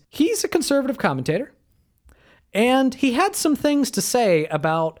 And he's a conservative commentator. And he had some things to say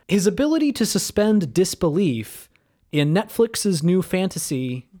about his ability to suspend disbelief in Netflix's new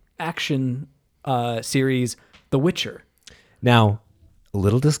fantasy action series, The Witcher. Now, a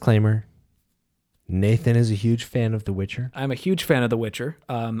little disclaimer. Nathan is a huge fan of The Witcher. I'm a huge fan of The Witcher.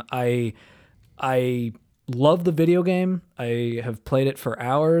 I love the video game. I have played it for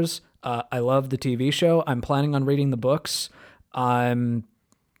hours. I love the TV show. I'm planning on reading the books. And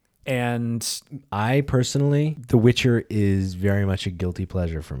I personally, The Witcher is very much a guilty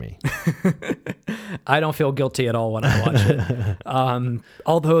pleasure for me. I don't feel guilty at all when I watch it.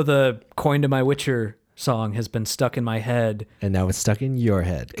 Although the Coin to My Witcher song has been stuck in my head. And now it's stuck in your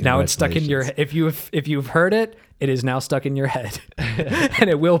head. Now it's stuck in your head. If you've heard it, it is now stuck in your head. And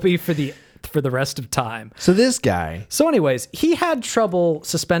it will be for the rest of time. So this guy. So anyways, he had trouble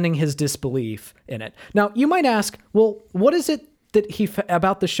suspending his disbelief in it. Now, you might ask, well, what is it that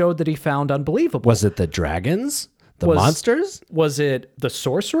about the show that he found unbelievable? Was it the dragons? The monsters? Was it the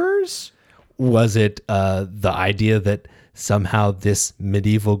sorcerers? Was it the idea that somehow this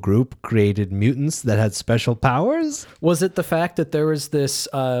medieval group created mutants that had special powers? Was it the fact that there was this,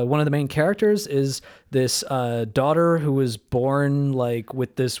 one of the main characters is this daughter who was born like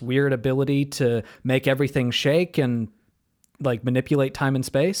with this weird ability to make everything shake and like manipulate time and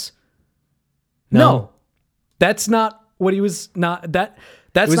space? No. That's not what he was not, that's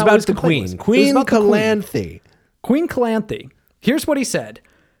it was not about what his the complaint queen. was. Queen Calanthe. Queen Calanthe. Here's what he said.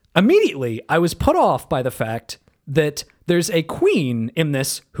 Immediately, I was put off by the fact that there's a queen in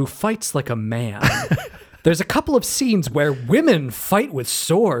this who fights like a man. There's a couple of scenes where women fight with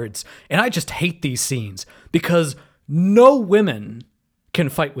swords, and I just hate these scenes because no women can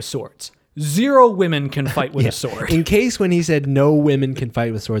fight with swords. 0 women can fight with a sword. In case when he said no women can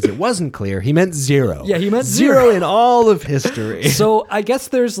fight with swords, it wasn't clear. He meant 0. Yeah, he meant 0 in all of history. So I guess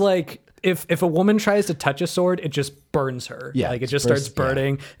there's like, if a woman tries to touch a sword, it just burns her. Yeah, like it just starts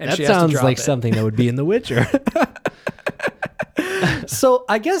burning, and that she has to sounds drop like it. something that would be in The Witcher. So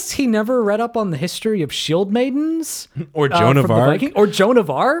I guess he never read up on the history of shield maidens Or Joan of from the Arc. Viking, or Joan of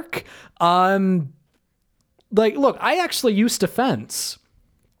Arc. Like, look, I actually used to fence.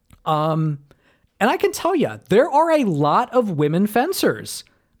 And I can tell you, there are a lot of women fencers.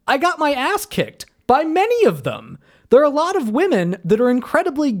 I got my ass kicked by many of them. There are a lot of women that are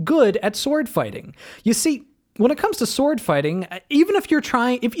incredibly good at sword fighting. You see, when it comes to sword fighting, even if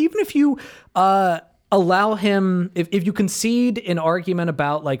you allow him, if you concede an argument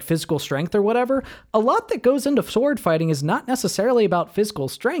about like physical strength or whatever, a lot that goes into sword fighting is not necessarily about physical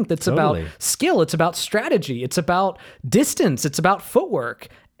strength. It's about skill. It's about strategy. It's about distance. It's about footwork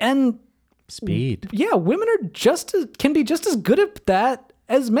and speed. Yeah, women are can be just as good at that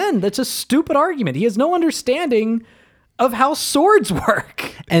as men. That's a stupid argument. He has no understanding of how swords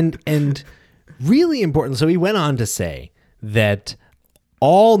work. And really important. So he went on to say that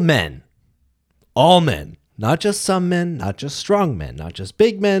all men, not just some men, not just strong men, not just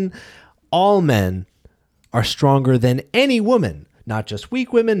big men, all men are stronger than any woman. Not just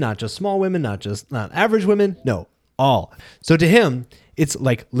weak women, not just small women, not average women. No, all. So to him, it's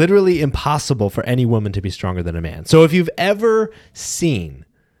like literally impossible for any woman to be stronger than a man. So if you've ever seen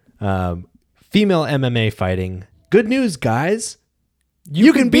female MMA fighting, good news, guys.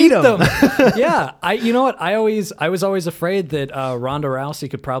 You can beat them. Yeah. You know what? I was always afraid that Ronda Rousey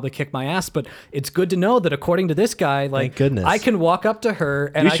could probably kick my ass, but it's good to know that according to this guy, like, thank goodness, I can walk up to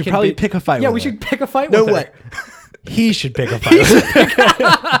her and we should probably pick a fight. Yeah, with we her. should pick a fight with her. What? He should pick a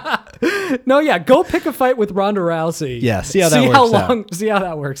fight. No, yeah, go pick a fight with Ronda Rousey. Yeah, see how that works out. See how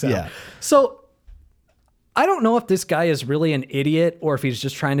that works out. Yeah. So I don't know if this guy is really an idiot or if he's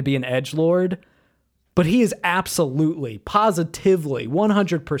just trying to be an edgelord, but he is absolutely, positively,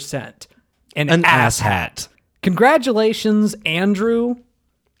 100% an asshat. Congratulations, Andrew,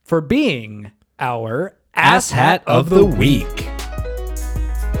 for being our asshat of the week.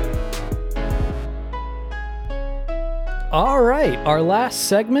 All right, our last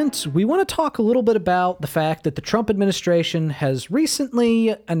segment, we want to talk a little bit about the fact that the Trump administration has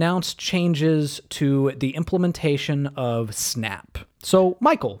recently announced changes to the implementation of SNAP. So,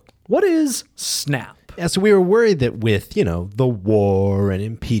 Michael, what is SNAP? Yeah, so we were worried that with, the war and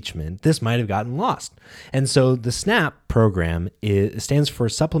impeachment, this might have gotten lost. And so the SNAP program stands for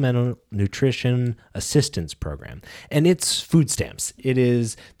Supplemental Nutrition Assistance Program, and it's food stamps. It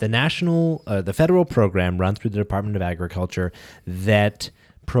is the federal program run through the Department of Agriculture that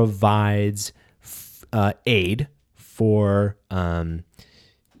provides aid for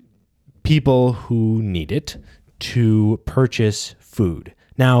people who need it to purchase food.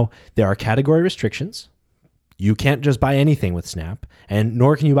 Now, there are category restrictions. You can't just buy anything with SNAP, and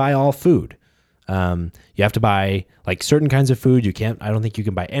nor can you buy all food. You have to buy certain kinds of food. I don't think you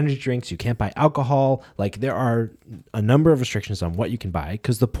can buy energy drinks. You can't buy alcohol. There are a number of restrictions on what you can buy,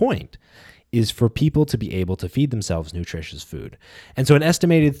 because the point is for people to be able to feed themselves nutritious food. And so an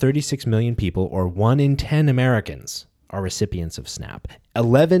estimated 36 million people, or 1 in 10 Americans, are recipients of SNAP.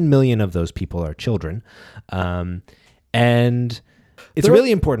 11 million of those people are children. And it's a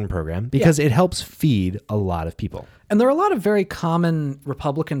really important program because it helps feed a lot of people. And there are a lot of very common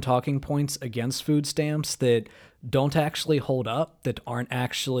Republican talking points against food stamps that don't actually hold up, that aren't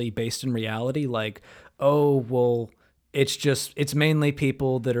actually based in reality. It's mainly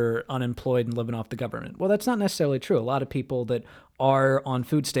people that are unemployed and living off the government. Well, that's not necessarily true. A lot of people that are on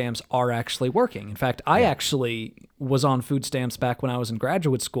food stamps are actually working. In fact, I actually was on food stamps back when I was in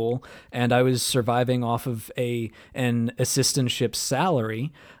graduate school, and I was surviving off of an assistantship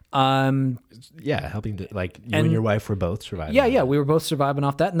salary. Helping to, and your wife were both surviving. Yeah, we were both surviving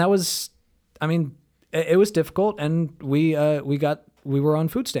off that, and that was, it was difficult, and we were on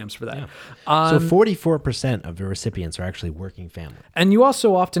food stamps for that. Yeah. So 44% of the recipients are actually working family. And you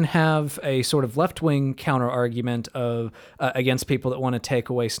also often have a sort of left-wing counter-argument of against people that want to take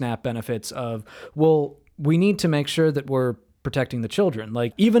away SNAP benefits of, well, we need to make sure that we're protecting the children.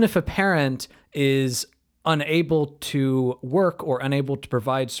 Even if a parent is unable to work or unable to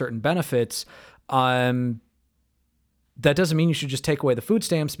provide certain benefits, that doesn't mean you should just take away the food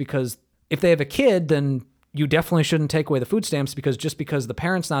stamps, because if they have a kid, then you definitely shouldn't take away the food stamps, because just because the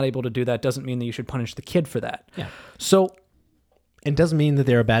parent's not able to do that doesn't mean that you should punish the kid for that. Yeah. So it doesn't mean that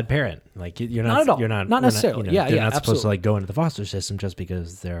they're a bad parent. You're not, not at all. You're not necessarily. They're not supposed absolutely. to go into the foster system just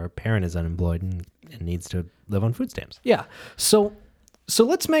because their parent is unemployed and needs to live on food stamps. Yeah. So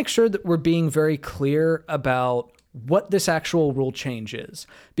let's make sure that we're being very clear about what this actual rule change is,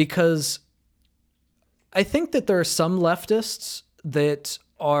 because I think that there are some leftists that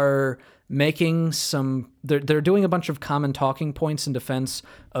are making they're doing a bunch of common talking points in defense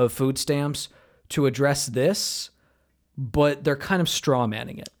of food stamps to address this, but they're kind of straw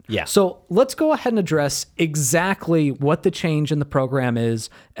manning it. Yeah. So let's go ahead and address exactly what the change in the program is,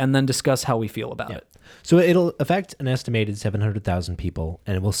 and then discuss how we feel about it. So it'll affect an estimated 700,000 people,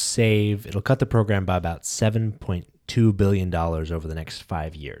 and it'll cut the program by about $7.2 billion over the next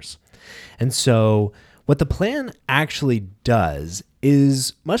 5 years. And so what the plan actually does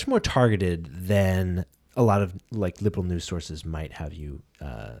is much more targeted than a lot of liberal news sources might have you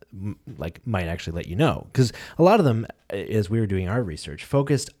might actually let you know, because a lot of them, as we were doing our research,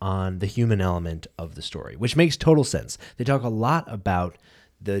 focused on the human element of the story, which makes total sense. They talk a lot about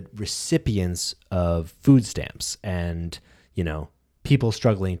the recipients of food stamps and people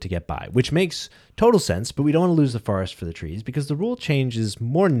struggling to get by, which makes total sense, but we don't want to lose the forest for the trees, because the rule change is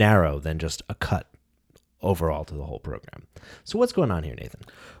more narrow than just a cut overall to the whole program. So what's going on here, Nathan?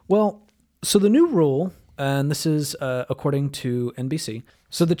 Well, so the new rule, and this is according to NBC,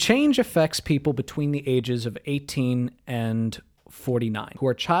 so the change affects people between the ages of 18 and 49 who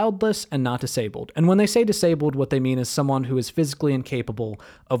are childless and not disabled. And when they say disabled, what they mean is someone who is physically incapable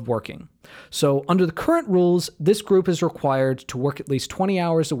of working. So under the current rules, this group is required to work at least 20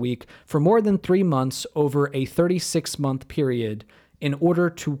 hours a week for more than 3 months over a 36-month period in order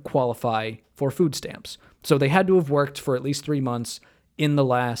to qualify for food stamps. So they had to have worked for at least 3 months in the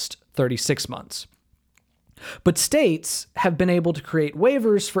last 36 months. But states have been able to create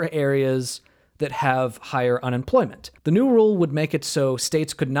waivers for areas that have higher unemployment. The new rule would make it so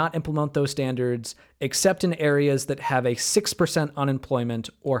states could not implement those standards except in areas that have a 6% unemployment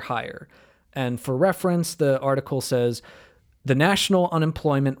or higher. And for reference, the article says the national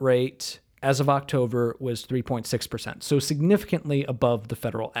unemployment rate as of October was 3.6%, so significantly above the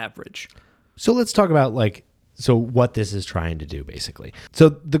federal average. So let's talk about what this is trying to do, basically. So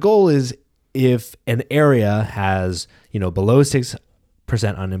the goal is, if an area has, below 6%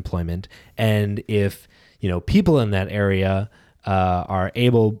 unemployment, and if, people in that area are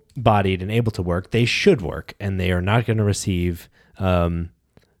able-bodied and able to work, they should work, and they are not going to receive,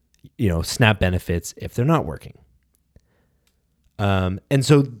 SNAP benefits if they're not working. And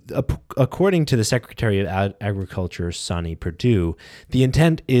so, according to the Secretary of Agriculture, Sonny Perdue, the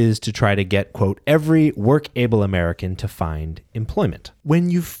intent is to try to get, quote, every work-able American to find employment. When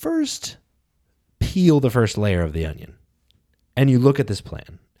you first peel the first layer of the onion and you look at this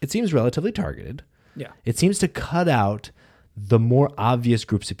plan, it seems relatively targeted. Yeah. It seems to cut out the more obvious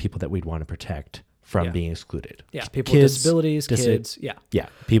groups of people that we'd want to protect from being excluded. Yeah, people with disabilities, kids. Yeah. Yeah,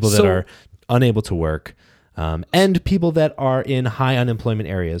 people that are unable to work. And people that are in high unemployment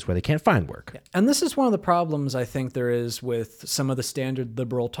areas where they can't find work. Yeah. And this is one of the problems I think there is with some of the standard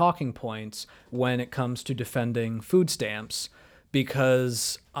liberal talking points when it comes to defending food stamps,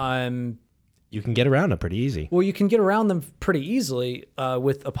 because you can get around them pretty easy. Well, you can get around them pretty easily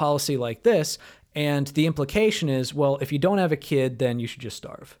with a policy like this. And the implication is, well, if you don't have a kid, then you should just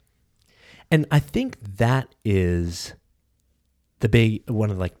starve. And I think that is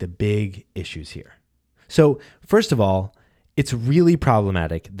one of the big issues here. So first of all, it's really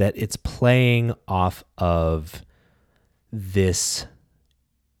problematic that it's playing off of this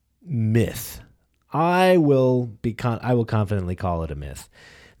myth. I will confidently call it a myth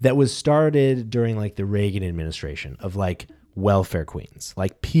that was started during the Reagan administration of welfare queens,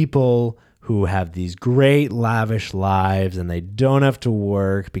 people who have these great lavish lives and they don't have to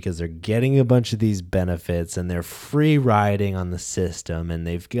work because they're getting a bunch of these benefits and they're free riding on the system and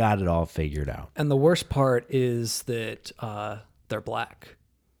they've got it all figured out. And the worst part is that they're black.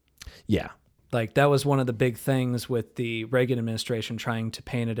 Yeah. That was one of the big things with the Reagan administration trying to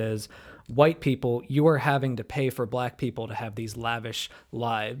paint it as white people. You are having to pay for black people to have these lavish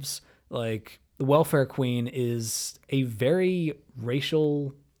lives. The welfare queen is a very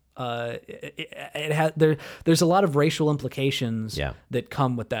racial there's a lot of racial implications that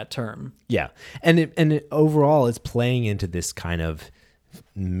come with that term. Yeah. And overall it's playing into this kind of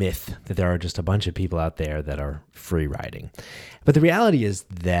myth that there are just a bunch of people out there that are free riding. But the reality is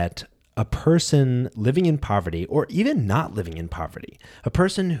that a person living in poverty, or even not living in poverty, a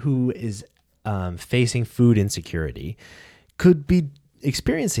person who is facing food insecurity could be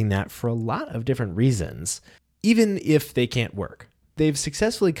experiencing that for a lot of different reasons, even if they can't work. They've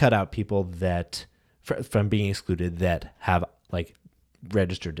successfully cut out people that from being excluded that have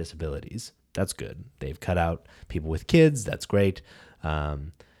registered disabilities. That's good. They've cut out people with kids. That's great.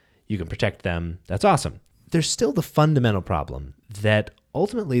 You can protect them. That's awesome. There's still the fundamental problem that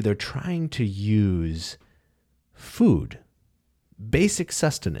ultimately they're trying to use food, basic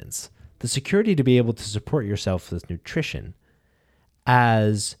sustenance, the security to be able to support yourself with nutrition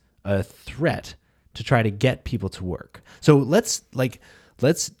as a threat to try to get people to work. So let's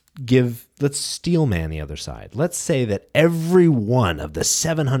steel man the other side. Let's say that every one of the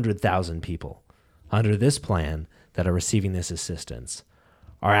 700,000 people under this plan that are receiving this assistance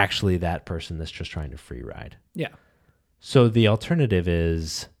are actually that person that's just trying to free ride. Yeah. So the alternative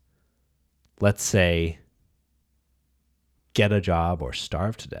is, let's say, get a job or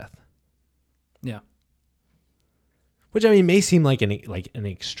starve to death. Yeah. Which may seem like an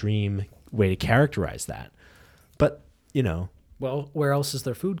extreme way to characterize that, but well, where else is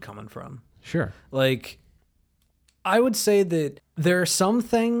their food coming from? Sure. I would say that there are some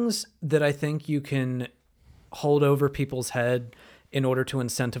things that I think you can hold over people's head in order to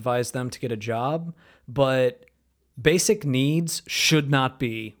incentivize them to get a job, but basic needs should not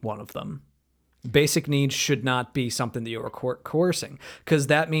be one of them. Basic needs should not be something that you are coercing, because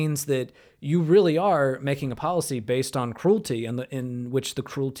that means that you really are making a policy based on cruelty, and in which the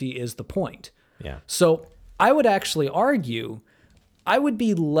cruelty is the point. Yeah. So I would actually argue, I would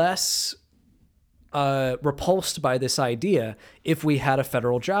be less repulsed by this idea if we had a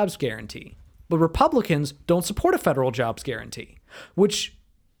federal jobs guarantee. But Republicans don't support a federal jobs guarantee, which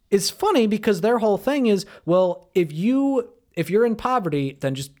is funny because their whole thing is, well, if you're in poverty,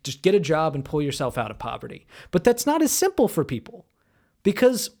 then just get a job and pull yourself out of poverty. But that's not as simple for people,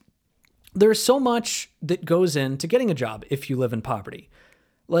 because there's so much that goes into getting a job if you live in poverty.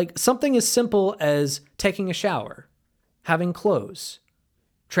 Something as simple as taking a shower, having clothes,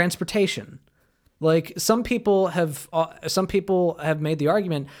 transportation. Some people have made the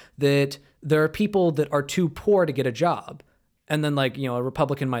argument that there are people that are too poor to get a job. And then a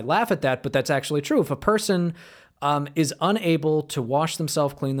Republican might laugh at that, but that's actually true. If a person is unable to wash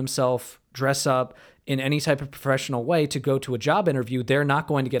themselves, clean themselves, dress up in any type of professional way to go to a job interview, they're not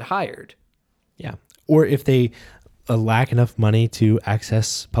going to get hired. Yeah. Or if they lack enough money to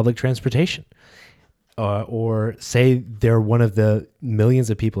access public transportation. or say they're one of the millions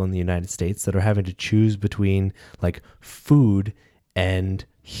of people in the United States that are having to choose between like food and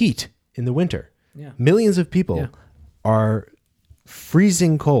heat in the winter. Yeah. Millions of people are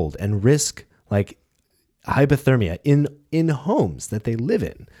freezing cold and risk like hypothermia in homes that they live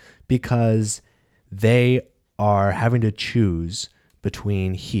in because they are having to choose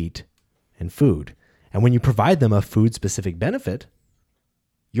between heat and food. And when you provide them a food specific benefit,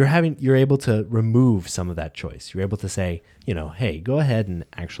 you're able to remove some of that choice. You're able to say, hey, go ahead and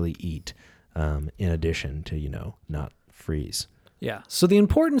actually eat in addition to, not freeze. Yeah. So the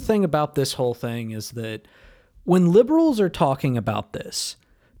important thing about this whole thing is that when liberals are talking about this,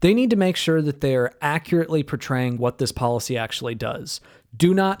 they need to make sure that they're accurately portraying what this policy actually does.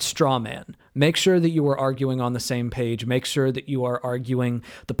 Do not strawman. Make sure that you are arguing on the same page. Make sure that you are arguing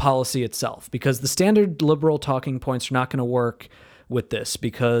the policy itself, because the standard liberal talking points are not going to work with this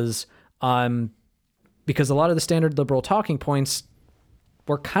because a lot of the standard liberal talking points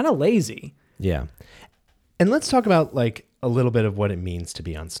were kind of lazy. Yeah. And let's talk about like a little bit of what it means to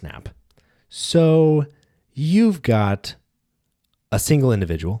be on SNAP. So you've got a single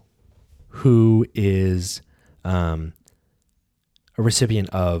individual who is a recipient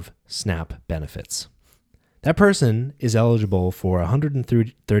of SNAP benefits. That person is eligible for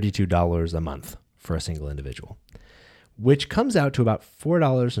 $132 a month for a single individual, which comes out to about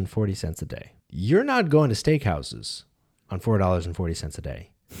 $4.40 a day. You're not going to steakhouses on $4.40 a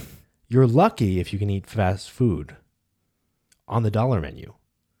day. You're lucky if you can eat fast food on the dollar menu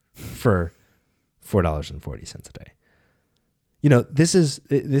for $4.40 a day. This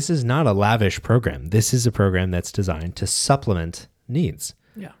is not a lavish program. This is a program that's designed to supplement needs.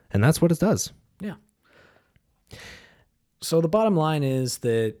 Yeah. And that's what it does. Yeah. So the bottom line is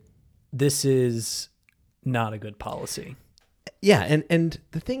that this is not a good policy. Yeah, and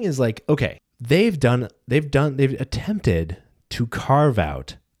the thing is like, okay, they've attempted to carve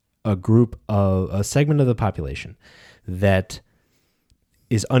out a segment of the population that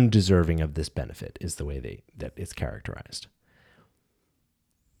is undeserving of this benefit, is the way that it's characterized.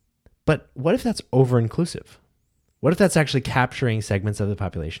 But what if that's over-inclusive? What if that's actually capturing segments of the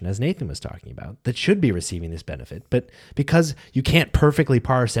population, as Nathan was talking about, that should be receiving this benefit, but because you can't perfectly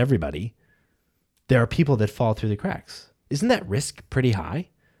parse everybody, there are people that fall through the cracks. Isn't that risk pretty high?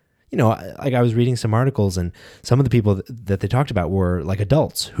 Like I was reading some articles, and some of the people that they talked about were like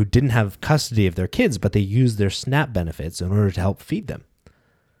adults who didn't have custody of their kids, but they used their SNAP benefits in order to help feed them.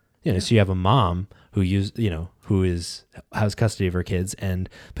 So you have a mom who has custody of her kids, and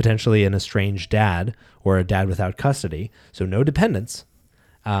potentially an estranged dad or a dad without custody, so no dependents,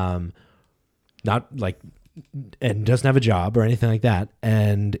 and doesn't have a job or anything like that,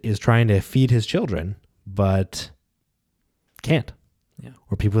 and is trying to feed his children, but can't. Yeah.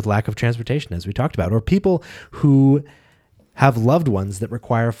 Or people with lack of transportation, as we talked about, or people who have loved ones that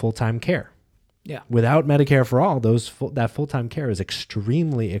require full-time care. Yeah. Without Medicare for all, that full-time care is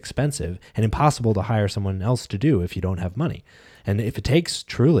extremely expensive and impossible to hire someone else to do if you don't have money. And if it takes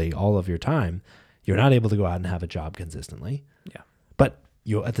truly all of your time, you're not able to go out and have a job consistently. Yeah. But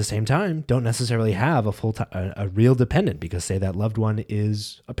you, at the same time, don't necessarily have a real dependent because, say, that loved one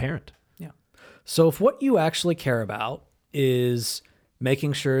is a parent. Yeah. So if what you actually care about is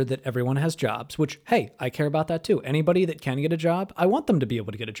making sure that everyone has jobs, which, hey, I care about that too. Anybody that can get a job, I want them to be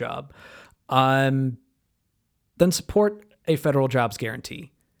able to get a job. Then support a federal jobs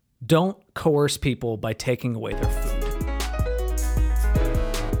guarantee. Don't coerce people by taking away their food.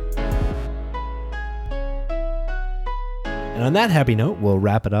 And on that happy note, we'll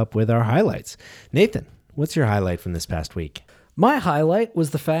wrap it up with our highlights. Nathan, what's your highlight from this past week? My highlight was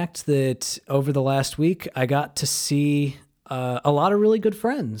the fact that over the last week, I got to see a lot of really good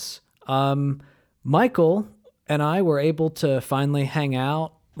friends. Michael and I were able to finally hang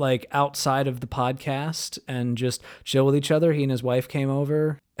out like outside of the podcast and just chill with each other. He and his wife came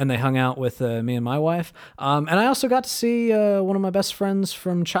over and they hung out with me and my wife. And I also got to see one of my best friends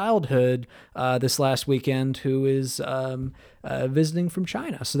from childhood this last weekend, who is visiting from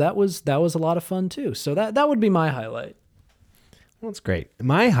China. So that was a lot of fun too. So that would be my highlight. Well, that's great.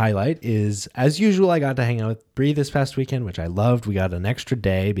 My highlight is, as usual, I got to hang out with Bree this past weekend, which I loved. We got an extra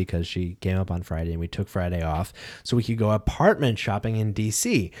day because she came up on Friday and we took Friday off so we could go apartment shopping in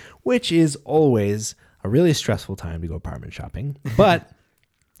DC, which is always a really stressful time to go apartment shopping. But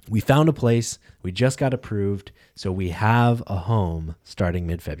we found a place. We just got approved. So we have a home starting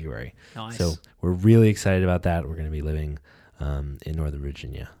mid-February. Nice. So we're really excited about that. We're going to be living in Northern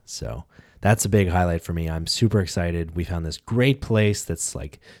Virginia. So that's a big highlight for me. I'm super excited. We found this great place that's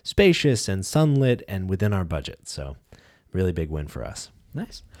like spacious and sunlit and within our budget. So really big win for us.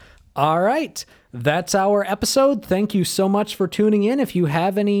 Nice. All right. That's our episode. Thank you so much for tuning in. If you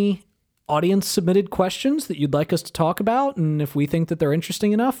have any audience submitted questions that you'd like us to talk about, and if we think that they're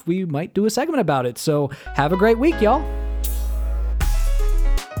interesting enough, we might do a segment about it. So have a great week, y'all.